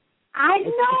 I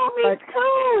know, me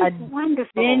too. It's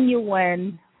wonderful.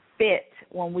 Genuine fit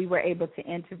when we were able to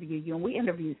interview you. And we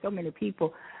interviewed so many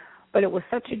people, but it was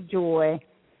such a joy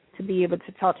to be able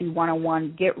to talk to you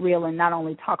one-on-one, get real, and not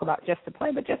only talk about just the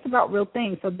play, but just about real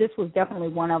things. So this was definitely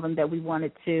one of them that we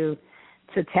wanted to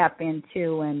tap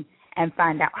into and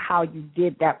find out how you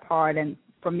did that part. And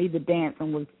for me, the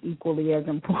dancing was equally as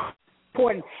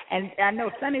important. And I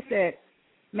know Sonny said,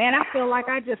 man, I feel like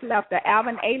I just left the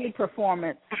Alvin Ailey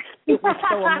performance. It was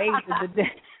so amazing.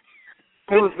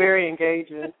 It was very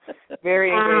engaging.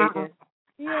 Very engaging.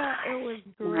 Yeah, it was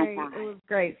great. It was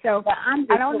great. So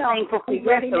I don't know. We're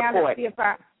ready now to see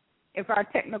if our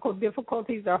technical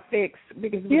difficulties are fixed.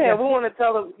 Because we want to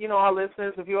tell our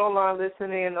listeners, if you're online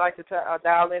listening and like to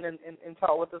dial in and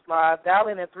talk with us live, dial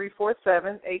in at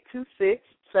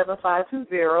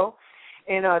 347-826-7520.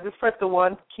 And just press the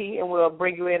 1 key, and we'll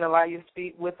bring you in and allow you to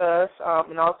speak with us.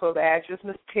 And also the actress,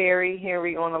 Miss Terry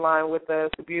Henry, on the line with us,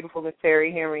 the beautiful Miss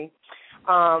Terry Henry.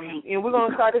 And we're going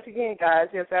to start this again, guys.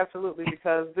 Yes, absolutely,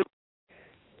 because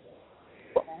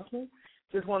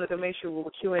just wanted to make sure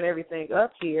we're queuing everything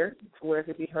up here to where it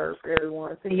could be heard for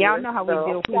everyone. Y'all know how we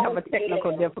do. If we have a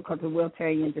technical difficulty, we'll tell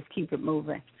you and just keep it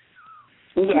moving.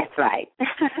 Yes, right.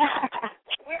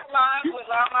 We're live with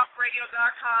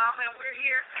LoudMouthRadio.com, and we're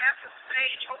here at the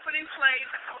stage opening night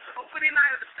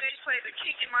of the stage play, The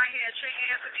Kink in My Head, Trey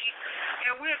Anthony.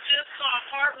 And we just saw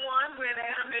part 1 with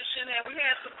intermission, and we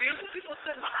had some beautiful people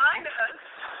sitting behind us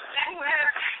who had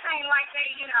seemed like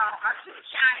they, are too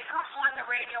shy to come on the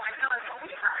radio and tell us, but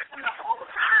we heard them the whole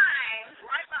time,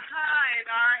 right behind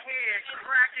our head,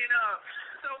 cracking up.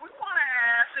 So we want to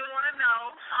ask and want to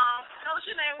know, tell us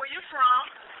your name, where you're from.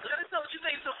 Let us know what you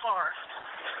think so far.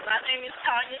 My name is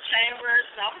Tanya Chambers,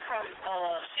 and I'm from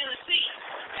Tennessee.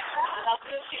 And I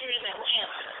live here in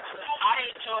Atlanta. I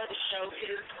enjoy the show.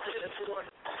 It's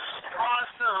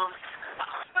awesome.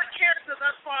 What characters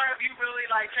thus far have you really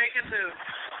taken to?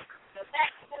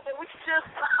 We just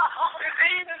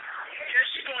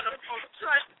she's going to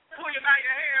pull you by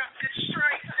your hair. It's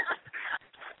straight.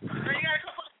 You got a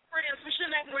couple of friends. What's your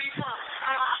name? Where you from?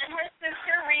 I'm her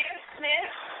sister, Rita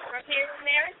Smith, from here in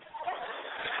Arizona.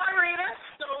 Hi, Rita.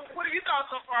 So, what have you thought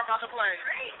so far about the play?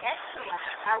 Great, excellent.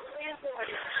 I really enjoyed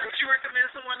it. Would you recommend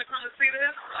someone to come to see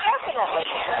this? Definitely.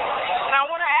 And I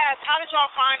want to ask, how did y'all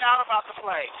find out about the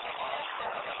play?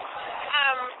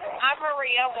 I'm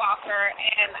Maria Walker,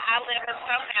 and I live in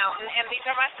Stone Mountain, and these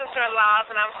are my sister-in-laws,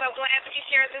 and I'm so glad to be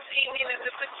sharing this evening and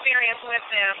this experience with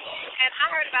them. And I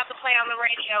heard about the play on the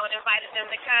radio and invited them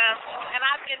to come, and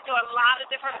I've been to a lot of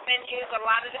different venues, a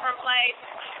lot of different plays,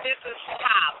 This is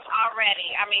tops already.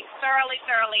 I mean, thoroughly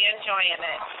enjoying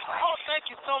it. Oh, thank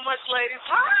you so much, ladies.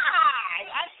 Hi!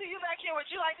 I see you back here. Would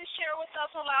you like to share with us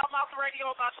on Loudmouth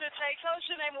Radio about your take? Tell us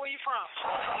your name and where you from.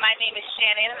 My name is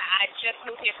Shannon. I just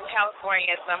moved here from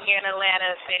California, so I'm here in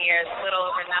Atlanta. I've been here a little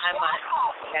over 9 months.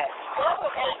 Yes.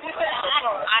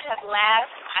 I have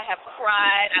laughed. I have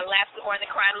cried. I laughed more and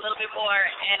cried a little bit more,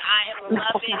 and I am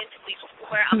loving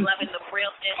I'm loving the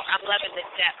realness. I'm loving the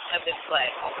depth of this play.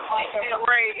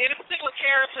 Great. Any particular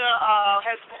character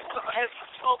has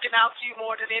spoken out to you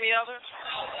more than any other?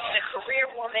 The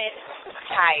career woman who's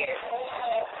tired,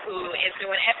 who is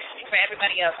doing everything for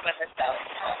everybody else but herself.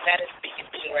 That is speaking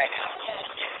to me right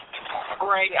now.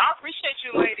 Great. I appreciate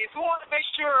you, ladies. We want to make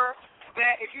sure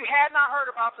that if you had not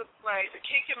heard about this play, The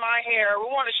Kink in My Hair,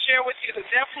 we want to share with you to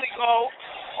definitely go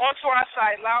onto our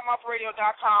site,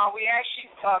 loudmouthradio.com. We actually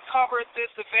covered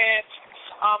this event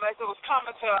as it was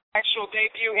coming to actual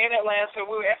debut in Atlanta.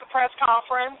 We were at the press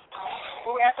conference.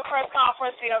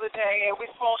 The other day, and we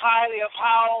spoke highly of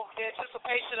how the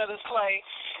anticipation of this play.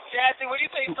 Jazzy, what do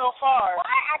you think so far?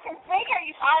 I can see her.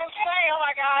 I was saying, oh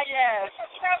my God, yes.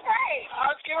 It's so great.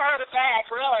 I was giving her the back,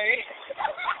 really.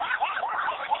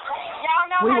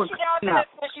 Y'all know how she does this,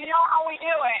 but you know how we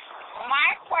do it.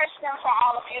 My question for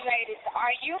all of you ladies,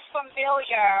 are you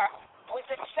familiar with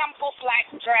the simple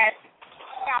black dress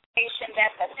foundation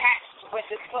that's attached with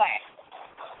this play?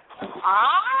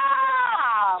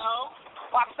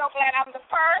 Well, I'm so glad I'm the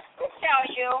first to tell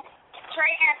you.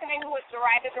 Trey Anthony, who is the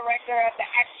writer-director of the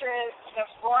extras, the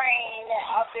brain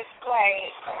of this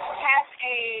play, has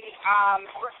a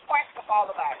request of all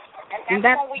of us. And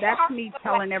that's me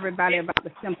telling everybody about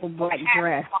the simple black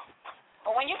dress.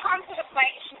 But when you come to the play,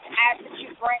 she's asked that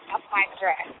you bring a black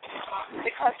dress.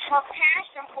 Because her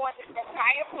passion for this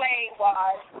entire play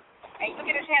was, and you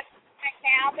get a chance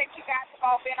now that you guys have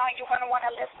all been on, you're going to want to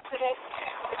listen to this,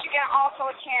 but you get also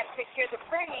a chance to hear the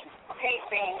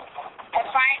pre-taping and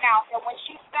find out that when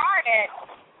she started,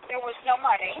 there was no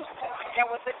money, there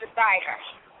was a desire.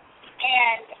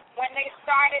 And when they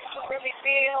started to really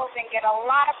build and get a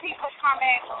lot of people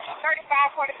coming,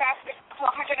 $35, $45 to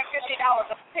 $150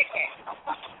 a ticket,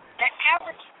 the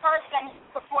average person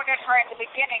who supported her in the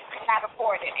beginning could not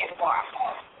afford it anymore.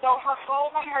 So her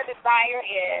goal and her desire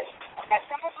is that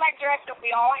simple black dress that we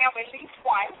all have at least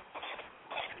one,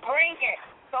 bring it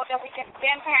so that we can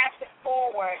then pass it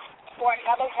forward for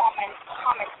another woman to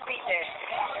come and see this.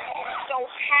 So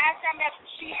pass that message.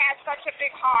 She has such a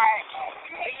big heart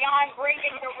beyond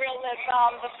bringing the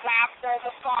realism, the laughter,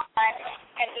 the fun,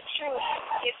 and the truth.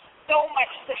 It's so much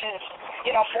to this,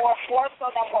 more so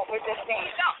than what we're just seeing.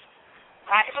 So,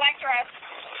 find the black dress,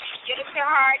 get it to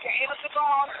her, you're able to go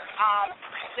on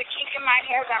the Kink in My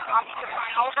Hair.com to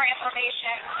find all of our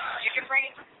information. You can bring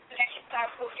it to the next time,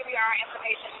 we'll give you our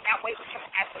information, that way we can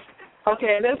pass it.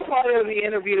 Okay, and as part of the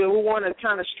interview, we want to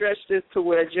kind of stretch this to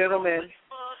where a gentleman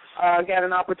got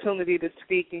an opportunity to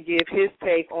speak and give his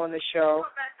take on the show,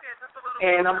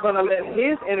 and I'm going to let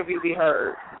his interview be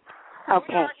heard.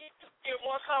 Okay. Get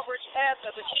more coverage at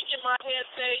the Kink in My Head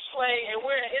stage play, and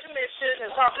we're in intermission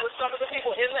and talking with some of the people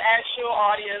in the actual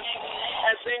audience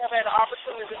as they have had the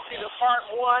opportunity to see the part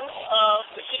one of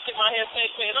the Kink in My Head stage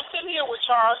play. And I'm sitting here with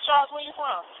Charles. Charles, where you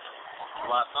from?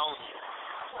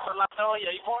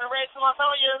 Latonia. You born and raised in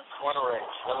Latonia? Born and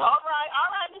raised. All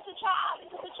right, Mr. Charlie.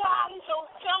 So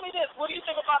tell me this. What do you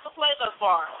think about the play thus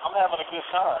far? I'm having a good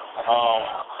time.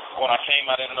 When I came,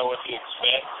 I didn't know what to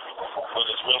expect, but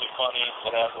it's really funny.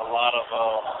 It has a lot of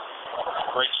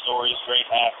great stories, great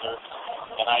actors,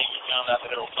 and I even found out that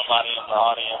there was somebody in the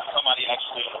audience, somebody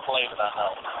actually in the play that I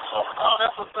know. So,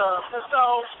 that's what's up. And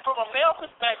so, from a male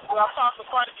perspective, I've talked to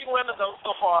quite a few women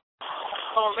so far.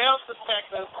 From a male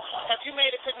perspective, have you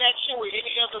made a connection with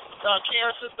any of the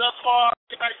characters thus far?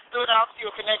 Anybody stood out to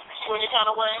you or connected to you in any kind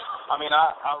of way? I mean,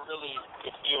 I really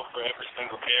could feel for every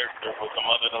single character, with the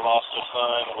mother that lost her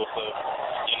son, with the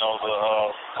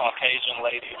Caucasian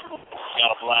lady who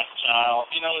got a black child.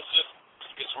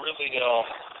 It's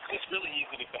really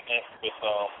easy to connect with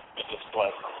this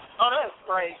play. Oh, that's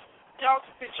great. Y'all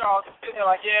can see Charles sitting there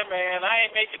like, yeah, man, I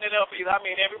ain't making it up either. I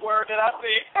mean every word that I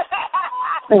say.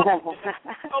 So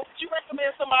would you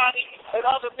recommend somebody and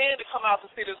other men to come out to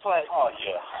see this play? Oh,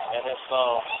 yeah. And it's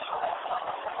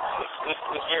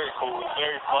very cool. It's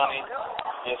very funny.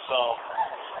 It's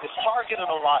targeted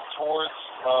a lot towards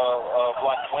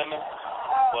black women,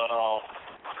 but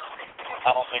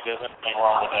I don't think there's anything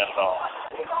wrong with that at all.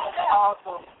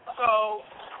 Awesome. So,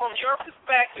 from your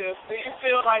perspective, do you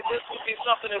feel like this would be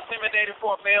something intimidating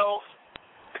for a male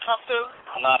to come to?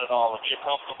 Not at all. If you're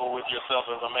comfortable with yourself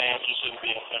as a man, you shouldn't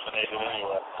be intimidated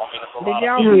anyway. I mean, it's a lot. Did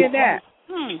y'all hear that?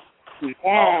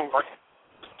 Yes.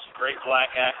 Great black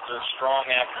actor, strong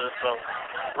actor, so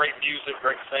great music,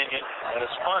 great singing, and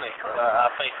it's funny. I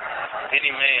think any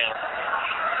man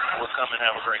will come and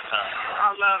have a great time.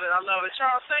 I love it.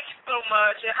 Charles, thank you so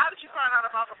much. And how did you find out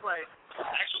about the play?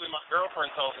 Actually, my girlfriend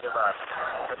told me about it,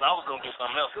 because I was going to do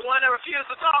something else. The one that refused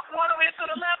to talk, one away to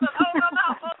the left, and hold on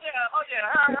out. Oh, yeah,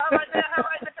 her right there,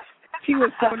 She was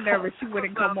so nervous she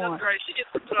wouldn't come on. That's great. She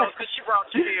gets the clothes because she brought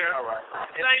you here. All right.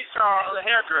 Thanks, Charles. The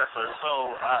hairdresser,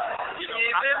 so, I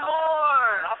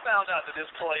found out that this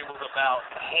play was about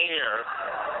hair.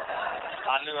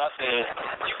 I knew, I said,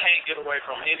 you can't get away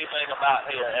from anything about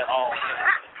hair at all.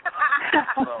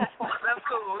 So. That's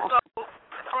cool. So,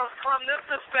 from this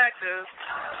perspective,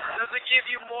 does it give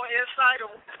you more insight? You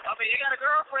got a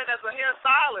girlfriend that's a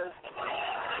hairstylist.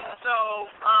 So,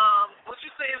 what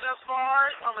you say is as far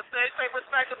from a stage play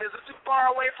perspective, is it too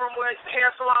far away from what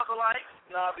hair salons are like?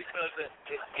 No, because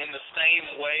in the same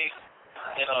way,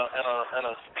 in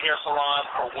a hair salon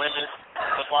for women,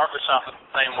 the barbershop is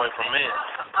the same way for men.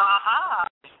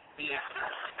 Yeah,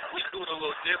 we do it a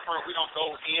little different. We don't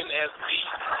go in as deep.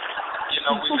 We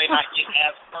may not get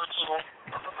as personal,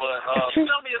 but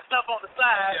tell me your stuff on the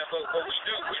side. Yeah, but we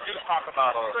do talk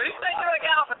about So he think you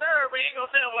got off a third, but you ain't gonna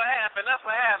tell what happened. That's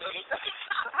what happened. We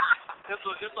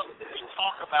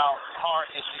talk about hard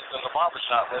issues in the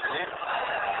barbershop as men.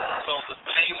 So the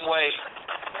same way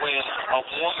when a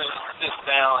woman sits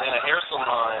down in a hair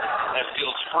salon and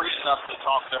feels free enough to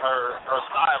talk to her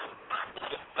stylist,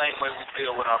 it's the same way we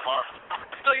feel with our barber.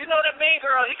 So you know that mean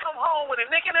girl, he come home with a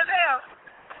nick in his hair.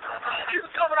 He was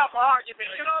coming off an argument,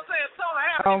 you know what I'm saying? So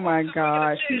happy. Oh my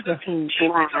gosh, she's a hoot.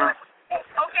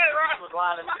 Okay, right.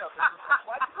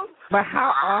 But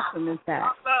how awesome is that?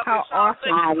 How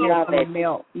awesome I is love it it. from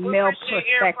a male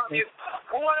perspective?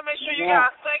 We want to make sure you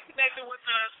guys stay connected with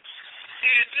us.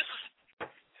 And this is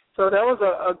So that was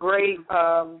a great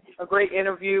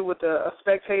interview with a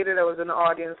spectator that was in the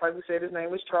audience. Like we said, his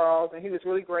name was Charles, and he was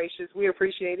really gracious. We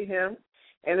appreciated him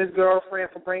and his girlfriend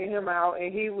for bringing him out,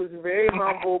 and he was very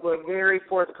humble but very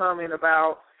forthcoming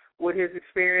about what his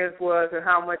experience was and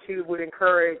how much he would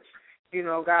encourage,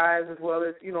 guys as well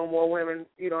as, more women,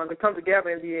 to come together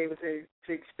and be able to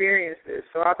experience this.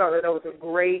 So I thought that was a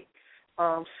great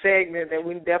segment that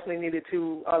we definitely needed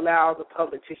to allow the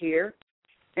public to hear.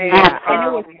 And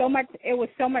it was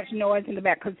so much noise in the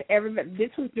back because this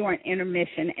was during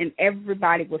intermission and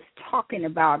everybody was talking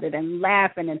about it and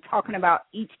laughing and talking about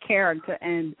each character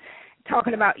and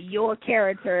talking about your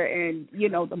character and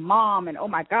the mom and oh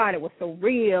my God, it was so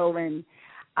real and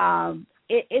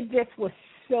it just was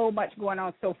so much going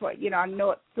on. So for I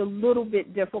know it's a little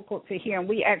bit difficult to hear, and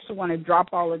we actually want to drop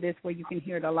all of this where you can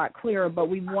hear it a lot clearer. But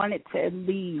we wanted to at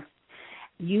least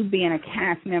you being a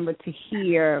cast member to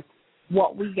hear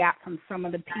what we got from some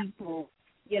of the people,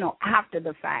 after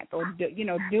the fact or,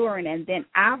 during. And then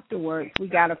afterwards, we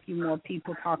got a few more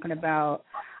people talking about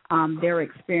their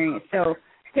experience. So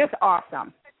just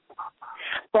awesome.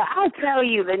 Well, I'll tell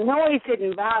you, the noise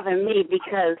didn't bother me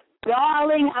because,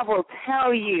 darling, I will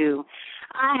tell you,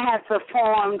 I have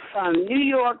performed from New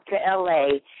York to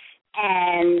L.A.,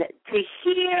 and to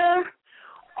hear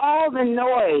all the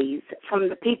noise from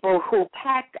the people who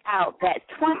packed out that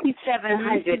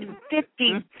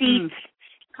 2,750 seat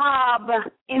Cobb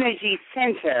Energy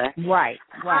Center. Right.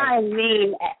 I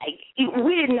mean,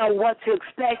 we didn't know what to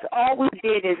expect. All we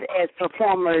did as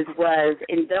performers was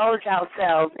indulge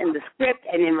ourselves in the script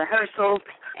and in rehearsals,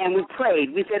 and we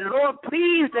prayed. We said, Lord,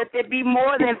 please let there be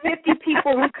more than 50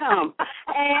 people who come.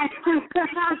 And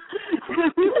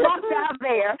we walked out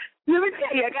there. Let me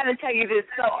tell you, I got to tell you this.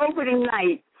 So opening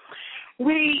night,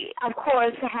 we, of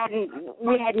course, had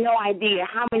no idea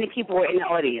how many people were in the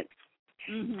audience.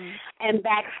 Mm-hmm. And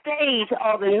backstage,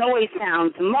 all the noise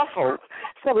sounds muffled.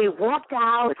 So we walked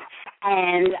out,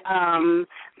 and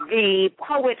the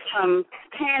poet from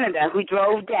Canada who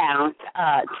drove down,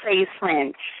 Trey's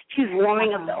friend, she's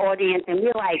warming up the audience, and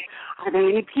we're like, are there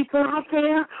any people out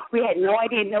there? We had no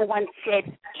idea. No one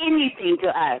said anything to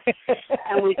us.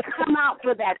 And we come out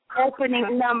for that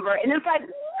opening number, and it's like,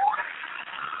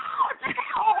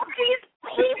 all these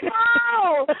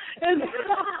people!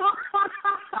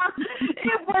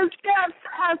 It was just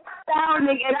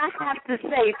astounding, and I have to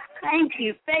say thank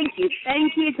you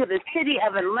to the city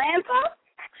of Atlanta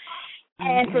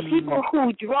and to people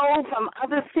who drove from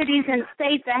other cities and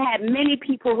states. I had many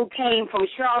people who came from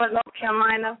Charlotte, North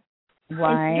Carolina.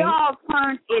 Right. And y'all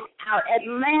turned it out.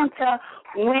 Atlanta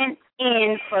went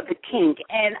in for the Kink.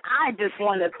 And I just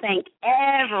want to thank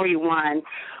everyone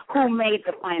who made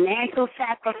the financial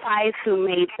sacrifice, who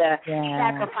made the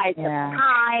sacrifice of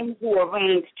time, who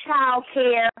arranged child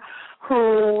care,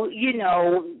 who, you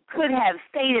know, could have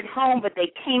stayed at home, but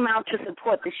they came out to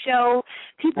support the show,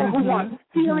 people who weren't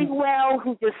feeling well,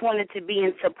 who just wanted to be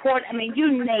in support. I mean,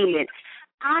 you name it.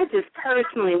 I just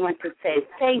personally want to say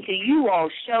thank you. You all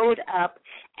showed up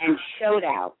and showed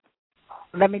out.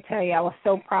 Let me tell you, I was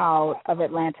so proud of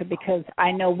Atlanta because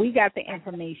I know we got the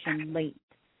information late.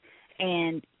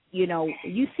 And, you know,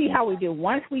 you see how we do.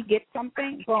 Once we get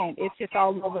something, boom, it's just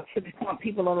all over to the point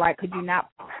people are like, could you not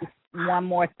post one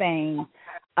more thing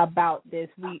about this?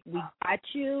 We got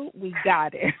you. We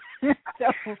got it.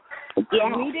 So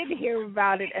we didn't hear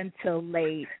about it until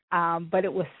late. But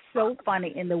it was so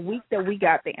funny. In the week that we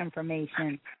got the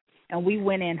information, and we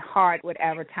went in hard with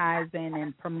advertising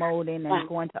and promoting and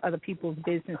going to other people's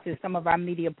businesses. Some of our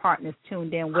media partners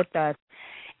tuned in with us.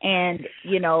 And,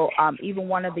 you know, even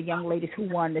one of the young ladies who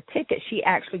won the ticket, she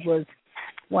actually was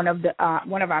one of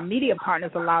our media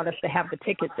partners allowed us to have the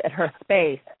tickets at her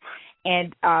space.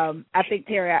 And I think,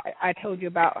 Terry, I told you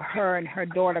about her and her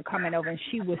daughter coming over, and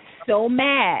she was so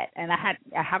mad. And I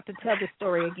have to tell the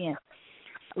story again.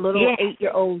 Little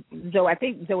 8-year-old Zoe, I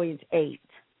think Zoe is 8.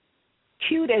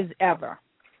 Cute as ever,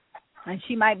 and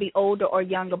she might be older or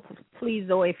younger. Please,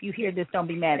 Zoe, if you hear this, don't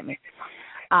be mad at me.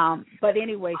 But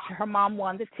anyway, her mom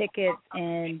won the tickets,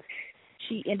 and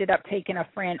she ended up taking a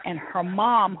friend and her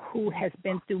mom, who has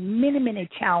been through many, many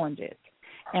challenges,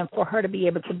 and for her to be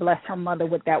able to bless her mother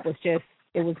with that was just,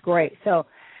 it was great. So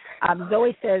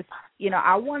Zoe says, you know,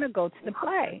 I want to go to the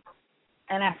play.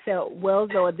 And I said, well,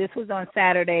 Zoe, this was on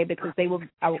Saturday because they won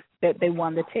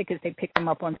the tickets. They picked them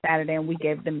up on Saturday, and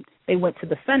they went to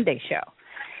the Sunday show.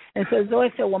 And so Zoe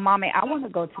said, well, Mommy, I want to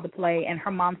go to the play. And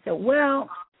her mom said, well,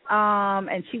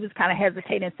 and she was kind of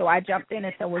hesitating. So I jumped in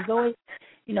and said, well, Zoe,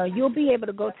 you know, you'll be able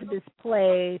to go to this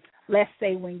play, let's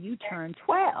say, when you turn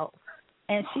 12.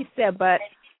 And she said, but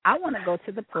I want to go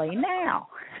to the play now.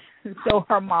 So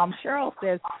her mom, Cheryl,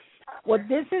 says, well,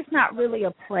 this is not really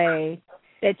a play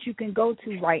that you can go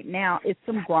to right now. It's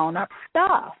some grown-up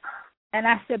stuff. And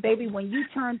I said, baby, when you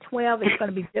turn 12, it's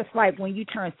going to be just like when you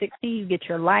turn 16, you get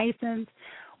your license.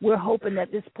 We're hoping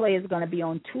that this play is going to be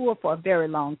on tour for a very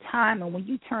long time. And when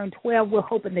you turn 12, we're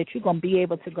hoping that you're going to be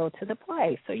able to go to the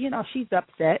play. So, you know, she's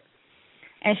upset.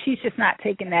 And she's just not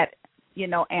taking that, you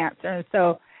know, answer. And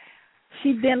so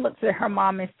she then looks at her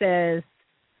mom and says,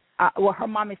 her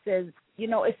mommy says, you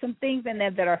know, it's some things in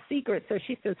there that are secret. So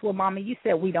she says, well, Mommy, you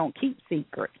said we don't keep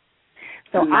secrets.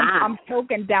 So I'm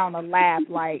choking down a laugh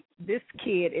like, this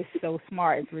kid is so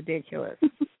smart, it's ridiculous.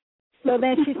 So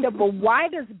then she said, well, why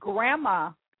does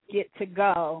Grandma get to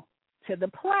go to the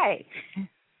play?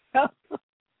 So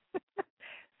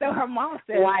her mom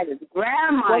says, why does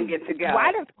Grandma get to go?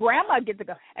 Why does Grandma get to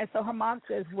go? And so her mom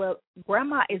says, well,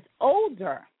 Grandma is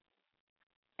older.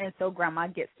 And so Grandma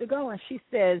gets to go. And she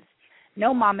says,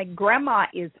 no, Mommy, Grandma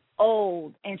is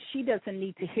old, and she doesn't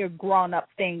need to hear grown-up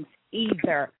things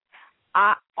either.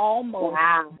 I almost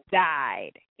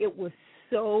died. It was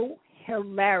so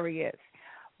hilarious.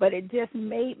 But it just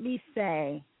made me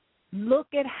say, look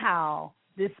at how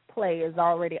this play is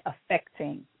already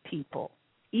affecting people,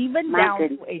 even down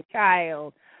to a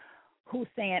child who's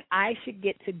saying, I should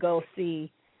get to go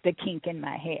see the kink in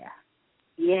my hair.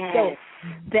 Yes. So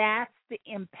that's the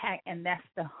impact, and that's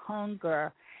the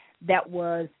hunger that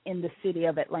was in the city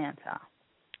of Atlanta.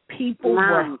 People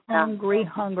were hungry.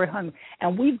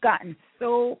 And we've gotten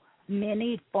so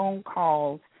many phone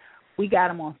calls. We got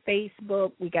them on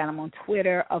Facebook. We got them on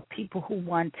Twitter of people who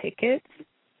won tickets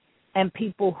and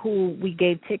people who we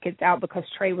gave tickets out because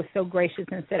Trey was so gracious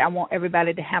and said, I want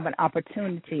everybody to have an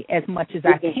opportunity. As much as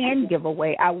I can give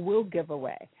away, I will give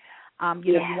away.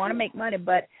 You know, you want to make money,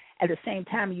 but at the same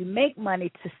time, you make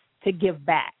money to give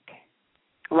back.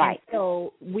 Right. And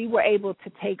so we were able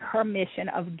to take her mission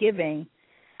of giving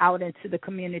out into the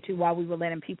community while we were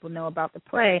letting people know about the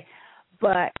play.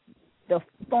 But the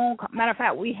phone call, matter of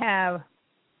fact, we have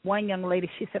one young lady,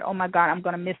 she said, oh, my God, I'm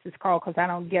going to miss this call because I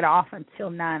don't get off until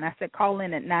 9. I said, call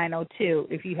in at 9:02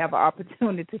 if you have an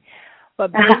opportunity.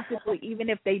 But basically, even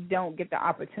if they don't get the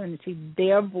opportunity,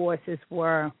 their voices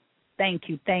were, thank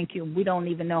you, thank you. We don't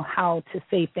even know how to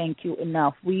say thank you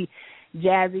enough.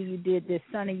 Jazzy, you did this.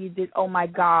 Sonny, you did. Oh, my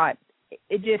God.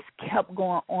 It just kept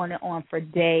going on and on for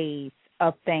days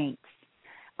of thanks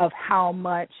of how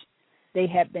much they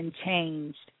have been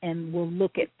changed and will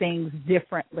look at things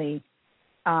differently.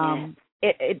 To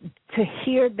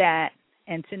hear that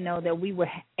and to know that we were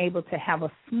able to have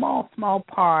a small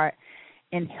part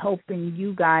in helping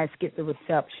you guys get the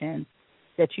reception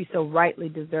that you so rightly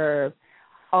deserve,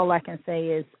 all I can say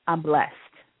is I'm blessed.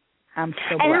 I'm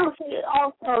so blessed. And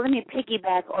also, let me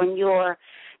piggyback on your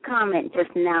comment just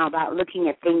now about looking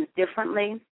at things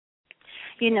differently.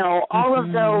 all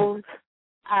of those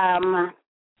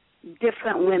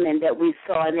different women that we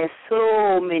saw, and there's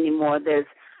so many more. There's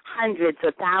hundreds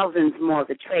or thousands more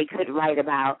that Trey could write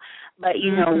about. But,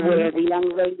 where the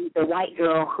young lady, the white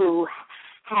girl who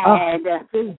had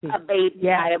a baby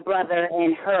by a brother,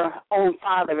 and her own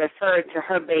father referred to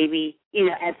her baby,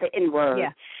 as the N-word.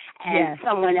 Yeah. And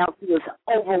someone else who was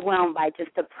overwhelmed by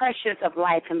just the pressures of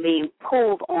life and being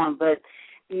pulled on, but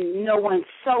no one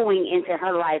sewing into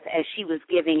her life as she was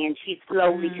giving, and she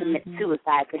slowly commits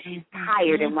suicide because she's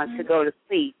tired and wants to go to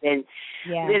sleep. And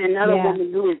then another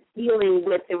woman who is dealing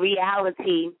with the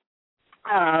reality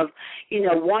of,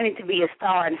 wanting to be a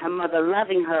star and her mother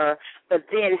loving her, but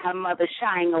then her mother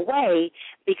shying away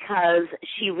because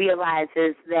she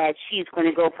realizes that she's going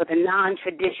to go for the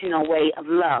non-traditional way of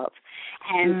love.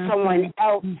 And someone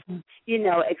else,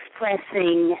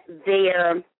 expressing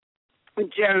their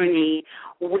journey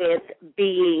with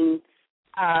being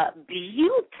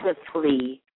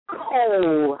beautifully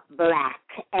coal-black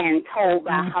and told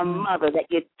by her mother that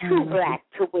you're too black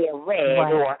to wear red,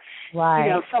 or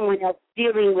someone else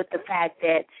dealing with the fact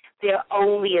that they're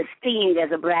only esteemed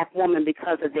as a black woman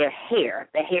because of their hair,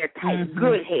 the hair type,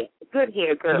 good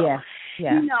hair girl.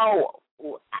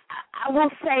 I will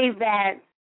say that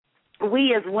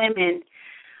we as women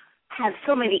have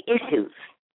so many issues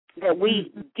that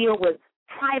we deal with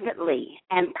privately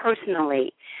and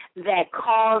personally that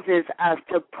causes us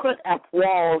to put up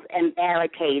walls and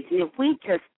barricades. And if we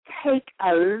just take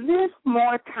a little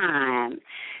more time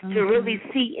to really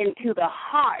see into the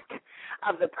heart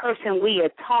of the person we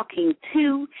are talking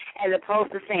to, as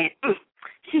opposed to saying,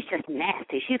 she's just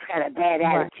nasty, she's got a bad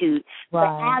attitude, but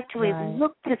actually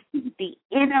look to see the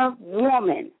inner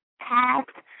woman past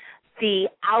the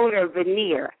outer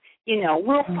veneer,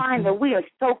 we'll find that we are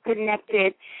so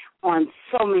connected on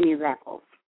so many levels.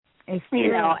 And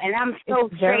I'm so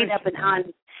straight up and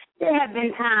honest. There have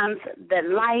been times that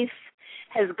life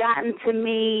has gotten to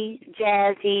me,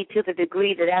 Jazzy, to the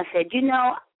degree that I said,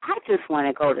 I just want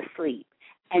to go to sleep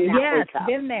and not wake up.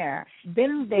 Been there.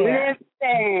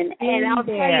 Listen, and I'll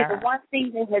tell you, the one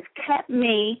thing that has kept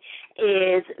me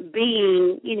is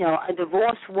being, a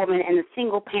divorced woman and a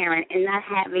single parent and not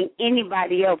having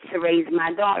anybody else to raise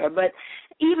my daughter. But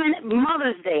even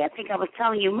Mother's Day, I think I was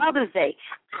telling you, Mother's Day,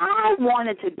 I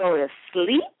wanted to go to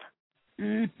sleep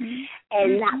and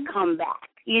not come back,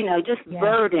 just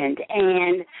burdened.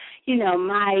 And,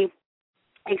 my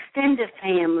extended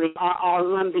family are all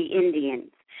Lumbee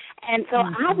Indians. And so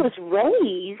I was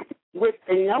raised with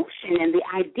the notion and the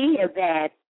idea that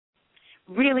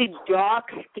really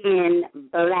dark-skinned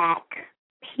black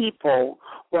people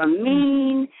were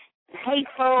mean,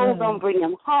 hateful, don't bring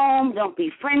them home, don't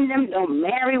befriend them, don't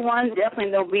marry one,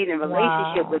 definitely don't be in a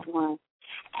relationship with one.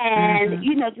 And,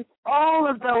 just all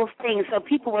of those things. So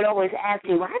people would always ask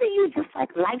me, why do you just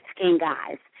like light-skinned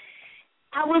guys?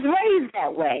 I was raised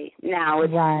that way. Now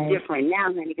it's different now,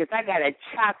 man, because I got a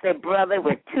chocolate brother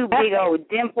with two big old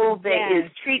dimples that is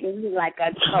treating me like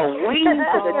a queen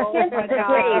to the 10th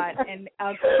degree. And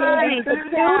a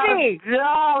cutie.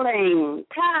 Darling,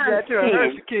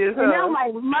 constant. Kids, and I'm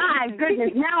like, my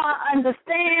goodness, now I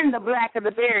understand the blacker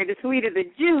the berry, the sweeter the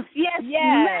juice. Yes.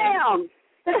 Ma'am.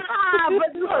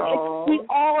 But look, it took me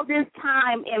all this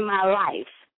time in my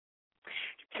life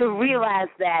to realize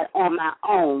that on my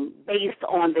own, based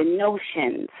on the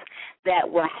notions that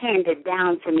were handed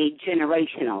down to me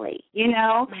generationally,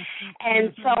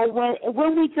 And so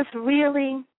when we just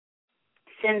really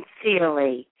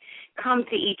sincerely come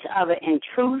to each other in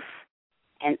truth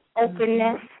and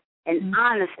openness and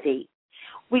honesty,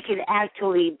 we can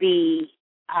actually be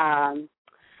a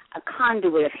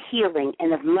conduit of healing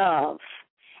and of love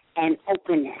and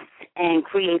openness and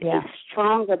create a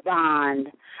stronger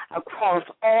bond across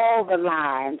all the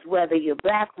lines, whether you're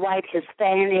black, white,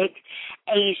 Hispanic,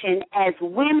 Asian. As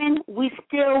women, we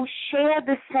still share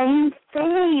the same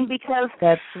thing because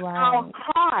our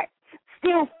hearts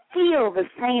still feel the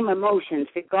same emotions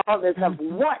regardless of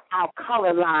what our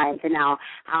color lines and our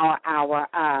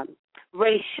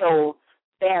racial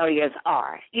barriers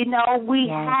are. We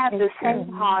have the same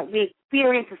heart. We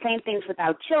experience the same things with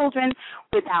our children,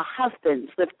 with our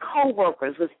husbands, with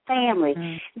co-workers, with family.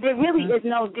 There really is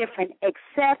no different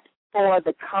except for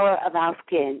the color of our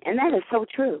skin, and that is so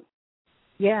true.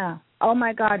 Yeah. Oh,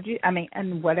 my God.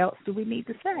 And what else do we need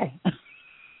to say?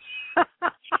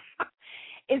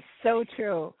 It's so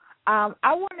true. I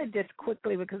want to just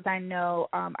quickly, because I know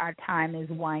our time is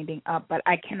winding up, but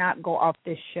I cannot go off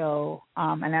this show,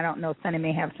 and I don't know, Sunny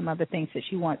may have some other things that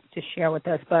she wants to share with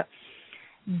us, but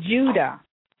Judah,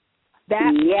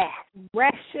 that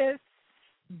precious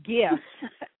gift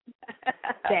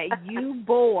that you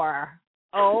bore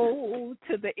O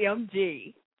to the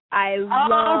MG. I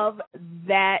love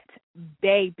that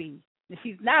baby.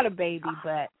 She's not a baby,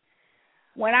 but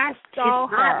when I saw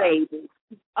her, baby.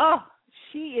 Oh,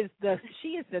 she is the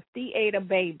theater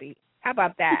baby. How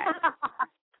about that?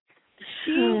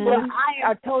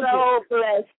 I told so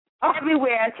blessed. Oh.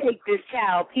 Everywhere I take this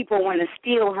child, people want to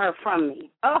steal her from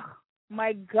me. Oh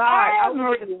my God! I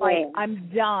was just like, I'm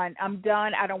done.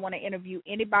 I don't want to interview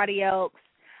anybody else.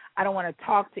 I don't want to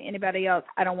talk to anybody else.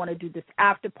 I don't want to do this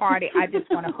after party. I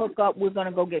just want to hook up. We're going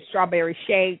to go get strawberry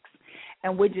shakes,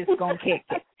 and we're just going to kick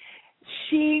it.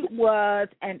 She was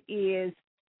and is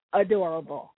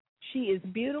adorable. She is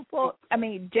beautiful. I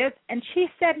mean, and she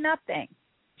said nothing.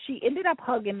 She ended up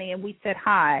hugging me, and we said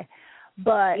hi.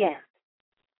 But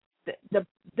the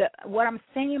what I'm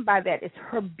saying by that is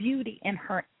her beauty and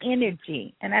her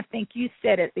energy. And I think you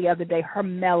said it the other day. Her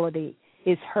melody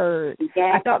is heard.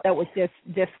 I thought that was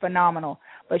just phenomenal.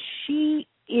 But she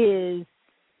is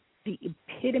the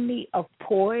epitome of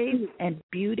poise and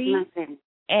beauty,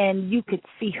 and you could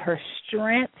see her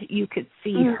strength. You could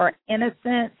see her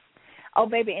innocence. Oh,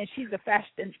 baby, and she's a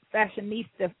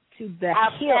fashionista to the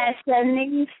hill.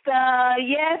 Fashionista,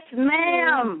 yes,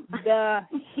 ma'am. The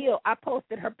hill. I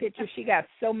posted her picture. She got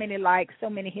so many likes, so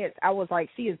many hits. I was like,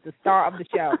 she is the star of the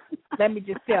show. Let me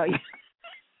just tell you.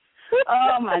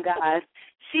 Oh, my gosh.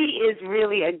 She is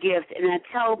really a gift, and I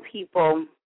tell people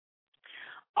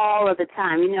all of the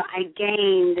time, I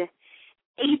gained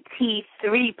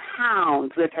 83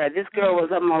 pounds with her. This girl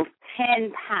was almost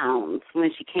 10 pounds when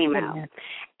she came out.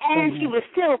 And she was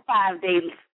still 5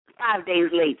 days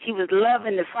late. She was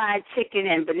loving the fried chicken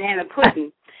and banana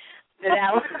pudding that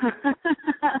I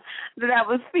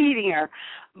was feeding her.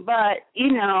 But,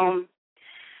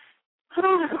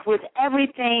 with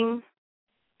everything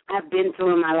I've been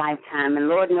through in my lifetime, and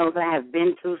Lord knows I have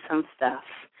been through some stuff,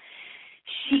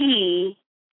 she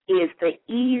is the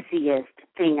easiest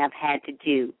thing I've had to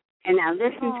do. And I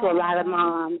listen to a lot of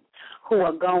moms who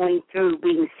are going through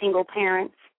being single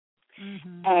parents.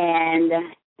 And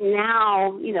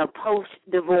now,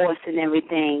 post-divorce and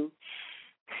everything,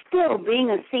 still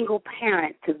being a single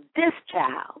parent to this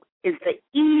child is the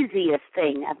easiest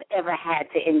thing I've ever had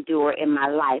to endure in my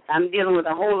life. I'm dealing with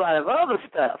a whole lot of other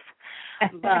stuff,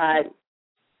 but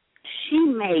she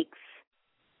makes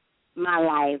my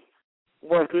life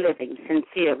worth living,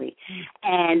 sincerely.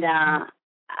 And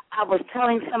I was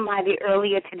telling somebody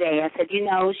earlier today, I said,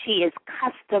 she is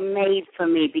custom made for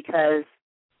me because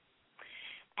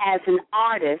as an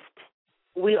artist,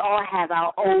 we all have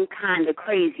our own kind of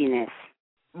craziness.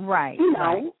 Right.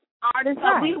 Artists,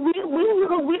 we're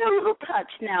a little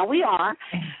touch now. We are,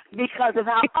 because of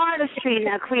our artistry and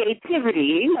our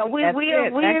creativity. We're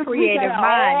creative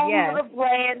mind. Yes. The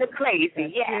brand of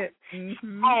crazy. Yes.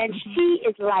 And she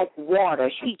is like water.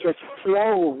 She just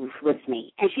flows with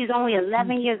me. And she's only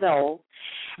 11 years old.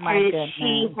 And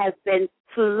she has been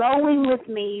flowing with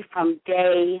me from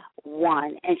day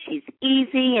one. And she's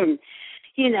easy. And,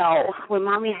 when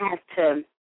Mommy has to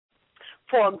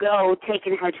forego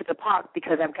taking her to the park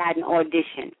because I've got an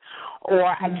audition, or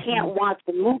I can't watch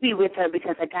the movie with her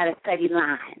because I got to study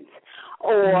lines,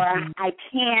 or I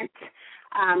can't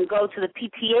go to the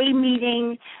PTA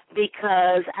meeting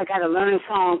because I got to learn a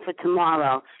song for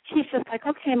tomorrow. She's just like,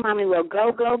 okay, Mommy, well,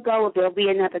 go. There'll be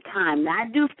another time. Now, I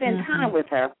do spend time with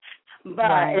her, but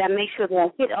I make sure that I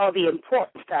hit all the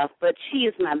important stuff. But she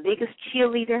is my biggest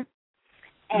cheerleader.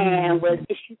 And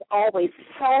she's always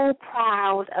so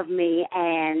proud of me,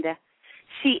 and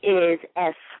she is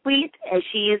as sweet as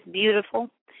she is beautiful.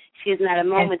 She is not a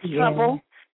moment's trouble.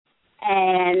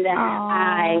 And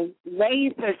I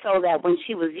raised her so that when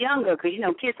she was younger, because,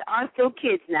 kids are still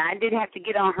kids now, I did have to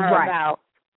get on her about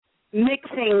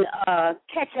mixing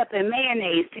ketchup and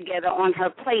mayonnaise together on her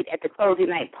plate at the closing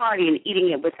night party and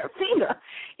eating it with her finger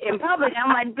in public. I'm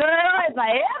like, girl, if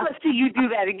I ever see you do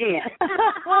that again.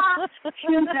 I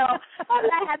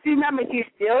have to remember she's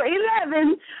still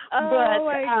 11.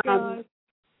 But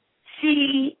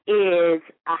she is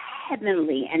a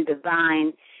heavenly and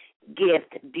divine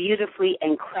gift, beautifully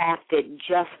and crafted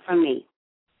just for me.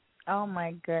 Oh,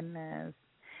 my goodness.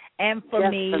 And for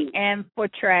me, and for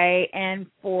Trey, and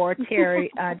for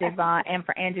Terry Devon, and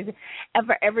for Andrew, and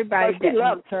for everybody that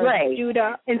loves her.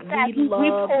 Judah, in fact, we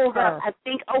pulled up, I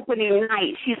think, opening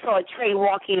night. She saw Trey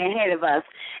walking ahead of us,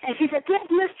 and she said, "There's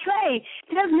Miss Trey.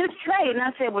 There's Miss Trey." And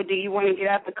I said, "Well, do you want to get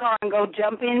out the car and go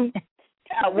jump in,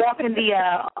 walk in the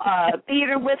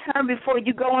theater with her before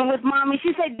you go in with Mommy?"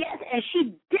 She said, "Yes," and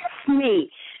she dissed me.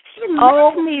 She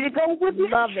left me to go with Miss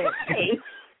Trey.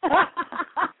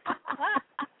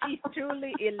 She's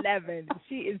truly 11.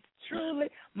 She is truly,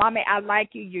 Mommy, I like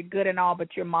you. You're good and all, but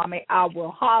you're Mommy. I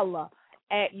will holler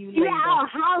at you later. Yeah, I'll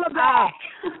holler back.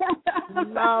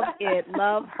 Love it.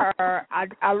 Love her.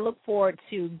 I look forward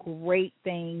to great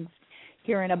things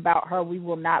hearing about her. We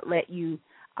will not let you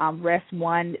rest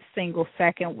one single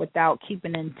second without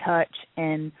keeping in touch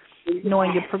and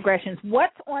knowing your progressions.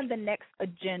 What's on the next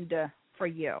agenda for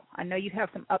you? I know you have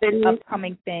some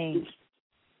upcoming things.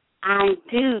 I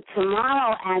do.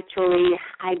 Tomorrow, actually,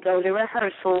 I go to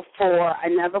rehearsal for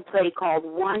another play called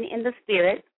One in the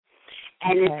Spirit,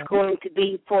 and it's going to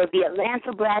be for the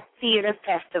Atlanta Black Theater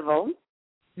Festival.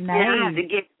 Nice. And I have to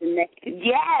give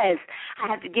I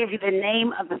have to give you the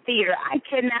name of the theater. I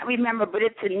cannot remember, but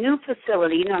it's a new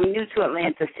facility. You know, I'm new to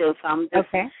Atlanta still, so I'm just,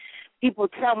 people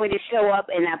tell me to show up,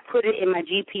 and I put it in my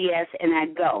GPS, and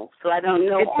I go. So I don't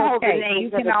know all the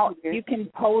names of the theater. You can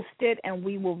post it, and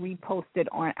we will repost it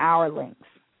on our links.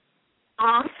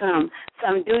 Awesome. So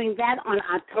I'm doing that on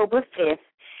October 5th.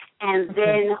 And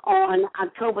then on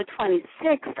October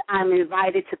 26th, I'm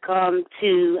invited to come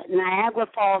to Niagara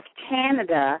Falls,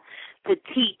 Canada, to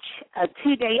teach a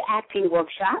 2-day acting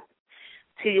workshop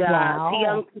to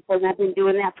young people. And I've been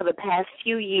doing that for the past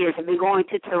few years. I've been going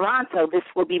to Toronto. This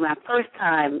will be my first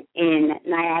time in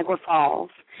Niagara Falls.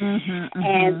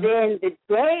 And then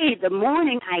the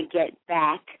morning I get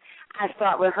back, I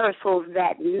start rehearsals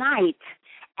that night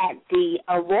at the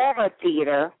Aurora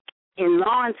Theater in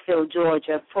Lawrenceville,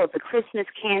 Georgia, for the Christmas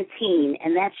Canteen,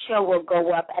 and that show will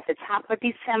go up at the top of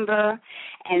December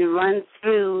and run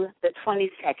through the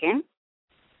 22nd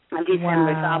of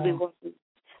December. So I'll be working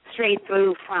straight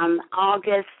through from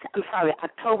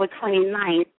October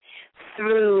 29th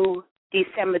through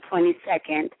December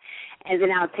 22nd, and then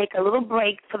I'll take a little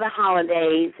break for the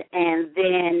holidays, and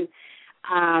then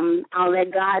I'll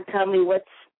let God tell me what's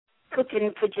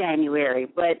cooking for January.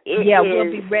 But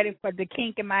we'll be ready for the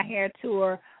Kink in My Hair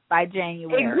tour by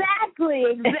January. Exactly.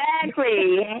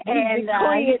 And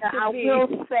I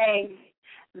will say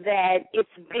that it's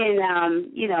been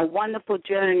a wonderful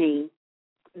journey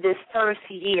this first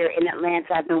year in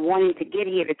Atlanta. I've been wanting to get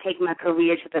here to take my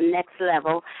career to the next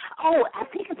level. Oh, I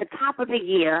think at the top of the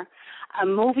year, a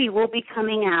movie will be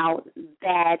coming out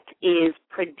that is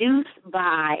produced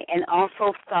by and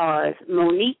also stars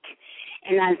Monique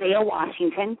and Isaiah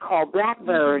Washington, called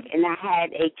Blackbird, and I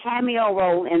had a cameo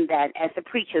role in that as the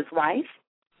preacher's wife.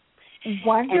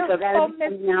 Wonderful, and so that is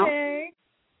coming out.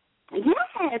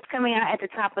 Yeah, it's coming out at the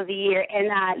top of the year.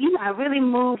 And, I really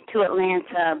moved to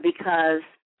Atlanta because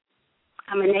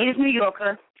I'm a native New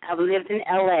Yorker. I've lived in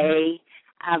L.A.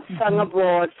 I've sung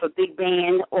abroad for big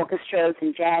band orchestras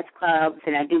and jazz clubs,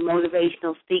 and I do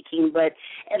motivational speaking. But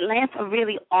Atlanta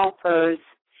really offers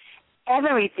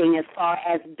everything as far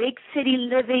as big city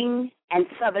living and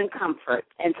Southern comfort.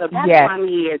 And so that's why I'm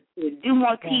here, to do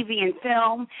more TV and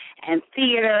film and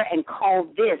theater and call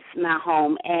this my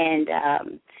home, and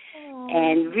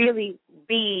really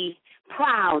be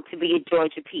proud to be a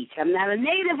Georgia peach. I'm not a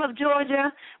native of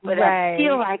Georgia, but I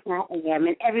feel like I am,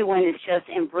 and everyone is just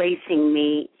embracing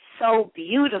me so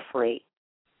beautifully.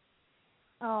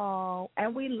 Oh,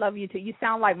 and we love you, too. You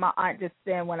sound like my aunt just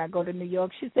said when I go to New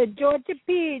York. She said, Georgia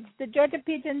Peach, the Georgia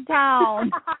Peach in town.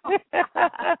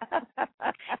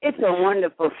 It's a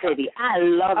wonderful city. I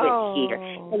love it here.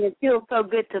 And it feels so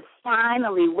good to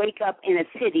finally wake up in a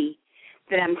city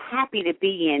that I'm happy to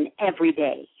be in every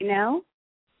day, you know?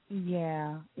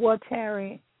 Yeah. Well,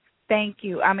 Terry, thank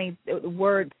you. I mean,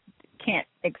 words can't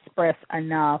express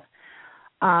enough.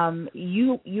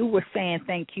 You were saying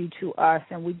thank you to us,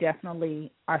 and we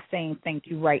definitely are saying thank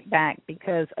you right back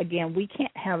because, again, we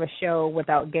can't have a show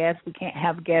without guests. We can't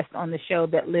have guests on the show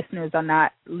that listeners are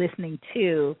not listening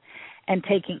to and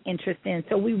taking interest in.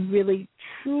 So we really,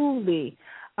 truly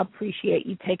appreciate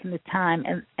you taking the time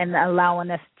and allowing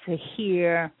us to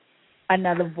hear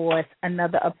another voice,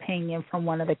 another opinion from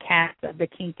one of the cast of the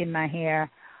Kink in My Hair.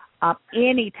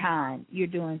 Anytime you're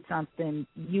doing something,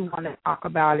 you want to talk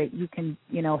about it, you can,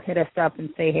 hit us up and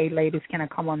say, hey, ladies, can I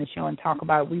come on the show and talk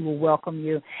about it? We will welcome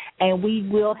you. And we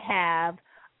will have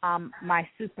my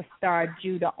superstar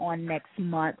Judah on next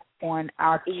month on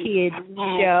our kids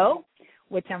show,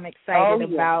 which I'm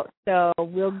excited about. So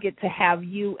we'll get to have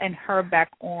you and her back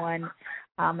on,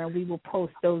 and we will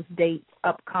post those dates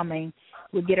upcoming.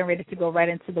 We're getting ready to go right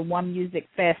into the One Music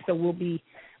Fest, so we'll be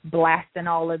blasting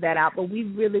all of that out. But we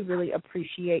really, really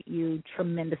appreciate you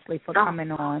tremendously for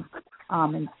coming on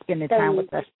and spending time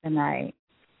with us tonight.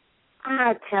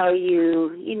 I tell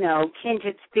you,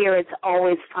 kindred spirits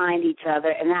always find each other,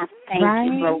 and I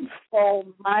thank you both so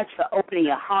much for opening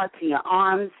your hearts and your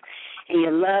arms and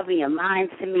your love and your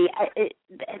minds to me.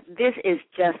 This is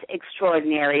just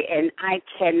extraordinary, and I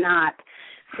cannot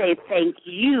say thank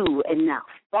you enough,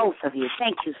 both of you.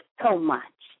 Thank you so much.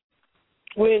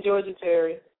 We enjoyed you,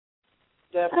 Terry.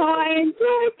 Definitely. Oh, I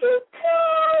enjoyed you too.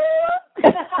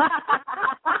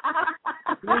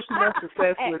 Wish you much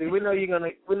success with it. We know you're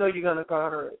gonna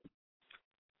garner it.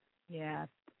 Yeah.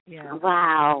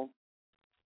 Wow.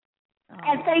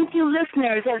 And thank you,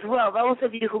 listeners, as well. Those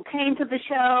of you who came to the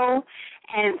show,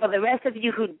 and for the rest of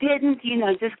you who didn't,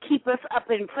 just keep us up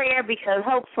in prayer, because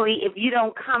hopefully, if you're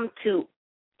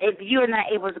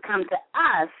not able to come to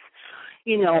us,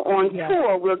 on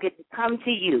tour, we'll get to come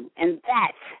to you, and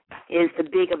that is the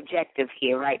big objective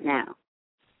here right now.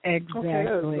 Exactly. Okay,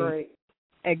 that was great.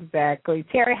 Exactly.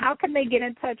 Terry, how can they get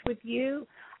in touch with you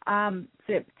to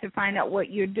find out what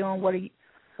you're doing? What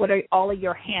are all of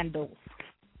your handles?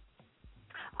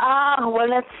 Well,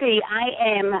 let's see. I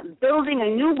am building a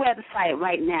new website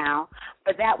right now,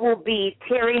 but that will be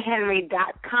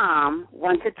terryhenry.com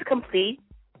once it's complete.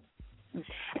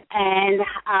 And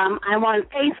I'm on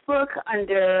Facebook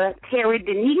under Terry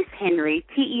Denise Henry,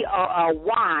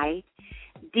 TerryDenise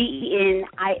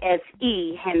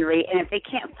Henry. And if they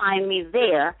can't find me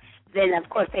there, then, of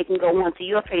course, they can go onto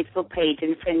your Facebook page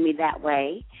and friend me that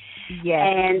way. Yes.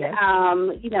 And,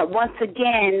 once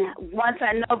again, once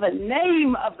I know the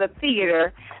name of the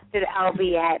theater that I'll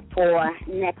be at for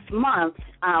next month,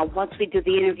 once we do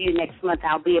the interview next month,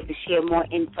 I'll be able to share more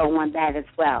info on that as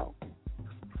well.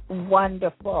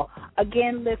 Wonderful.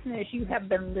 Again, listeners, you have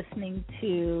been listening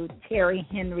to Terry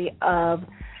Henry of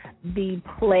the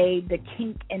play The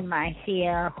Kink in My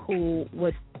Hair, who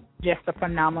was just a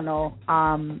phenomenal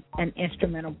and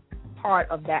instrumental part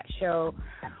of that show.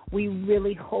 We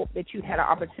really hope that you had an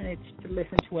opportunity to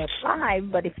listen to us live,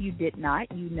 but if you did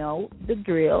not, you know the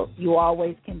drill. You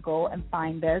always can go and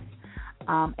find us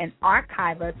and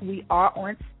archive us. We are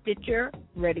on Stitcher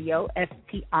Radio,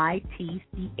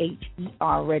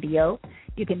 STITCHER Radio.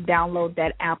 You can download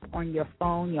that app on your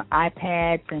phone, your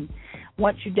iPads, and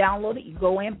once you download it, you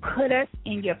go in, put us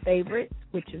in your favorites,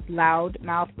 which is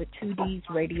Loudmouth with 2Ds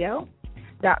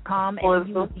Radio.com, and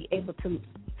you will be able to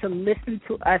listen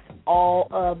to us all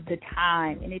of the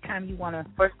time. Anytime you want to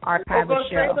archive a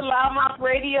show. Go to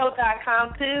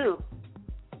loudmouthradio.com too.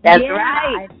 That's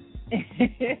right.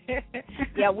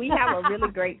 Yeah, we have a really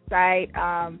great site.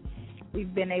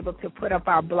 We've been able to put up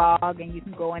our blog, and you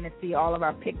can go in and see all of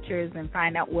our pictures and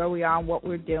find out where we are and what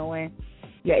we're doing.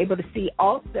 You're able to see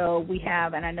also we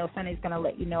have, and I know Sonny's going to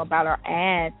let you know about our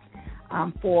ads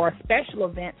for special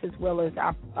events, as well as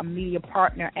our media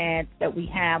partner ads that we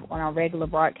have on our regular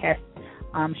broadcast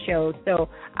shows. So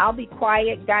I'll be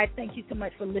quiet. Guys, thank you so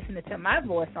much for listening to my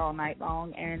voice all night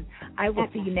long, and I will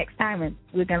see you next time, and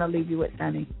we're going to leave you with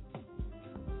Sonny.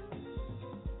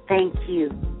 Thank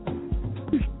you.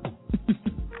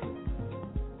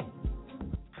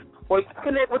 Well, you can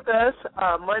connect with us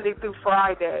Monday through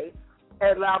Friday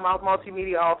at Loudmouth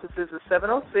Multimedia Offices at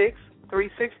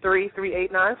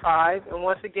 706-363-3895. And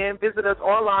once again, visit us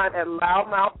online at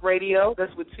Loudmouth Radio,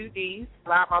 that's with 2Ds,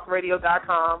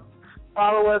 loudmouthradio.com.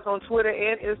 Follow us on Twitter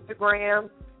and Instagram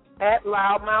at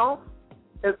Loudmouth,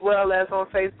 as well as on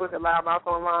Facebook at Loudmouth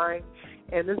Online.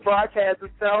 And this broadcast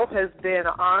itself has been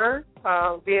an honor,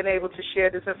 being able to share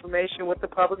this information with the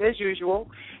public as usual.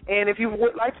 And if you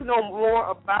would like to know more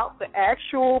about the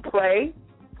actual play,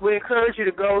 we encourage you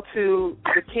to go to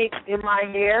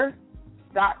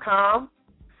thekinkinmyhair.com,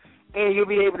 and you'll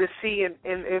be able to see and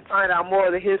find out more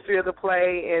of the history of the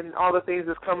play and all the things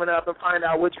that's coming up, and find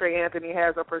out what Trey Anthony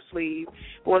has up her sleeve.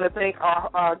 We want to thank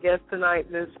our guest tonight,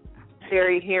 Ms.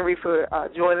 Terry Henry, for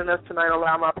joining us tonight on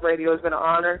Loudmouth Radio. It's been an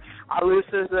honor. Our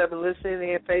listeners that have been listening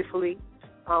in faithfully,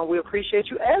 we appreciate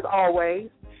you as always.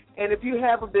 And if you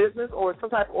have a business or some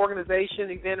type of organization,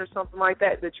 event, or something like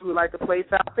that you would like to place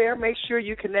out there, make sure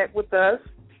you connect with us.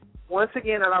 Once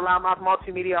again, at our Loudmouth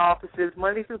Multimedia Offices,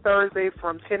 Monday through Thursday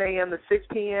from 10 a.m. to 6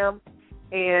 p.m.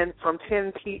 and from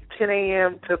 10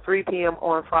 a.m. to 3 p.m.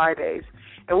 on Fridays.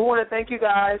 And we want to thank you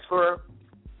guys for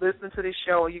listening to this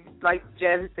show. You, like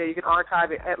Jazzy said, you can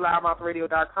archive it at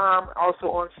loudmouthradio.com, also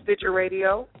on Stitcher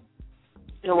Radio.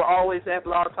 And we're always at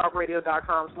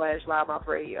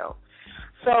blogtalkradio.com/loudmouthradio.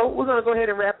 So we're going to go ahead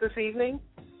and wrap this evening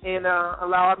and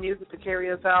allow our music to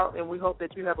carry us out, and we hope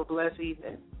that you have a blessed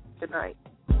evening. Good night.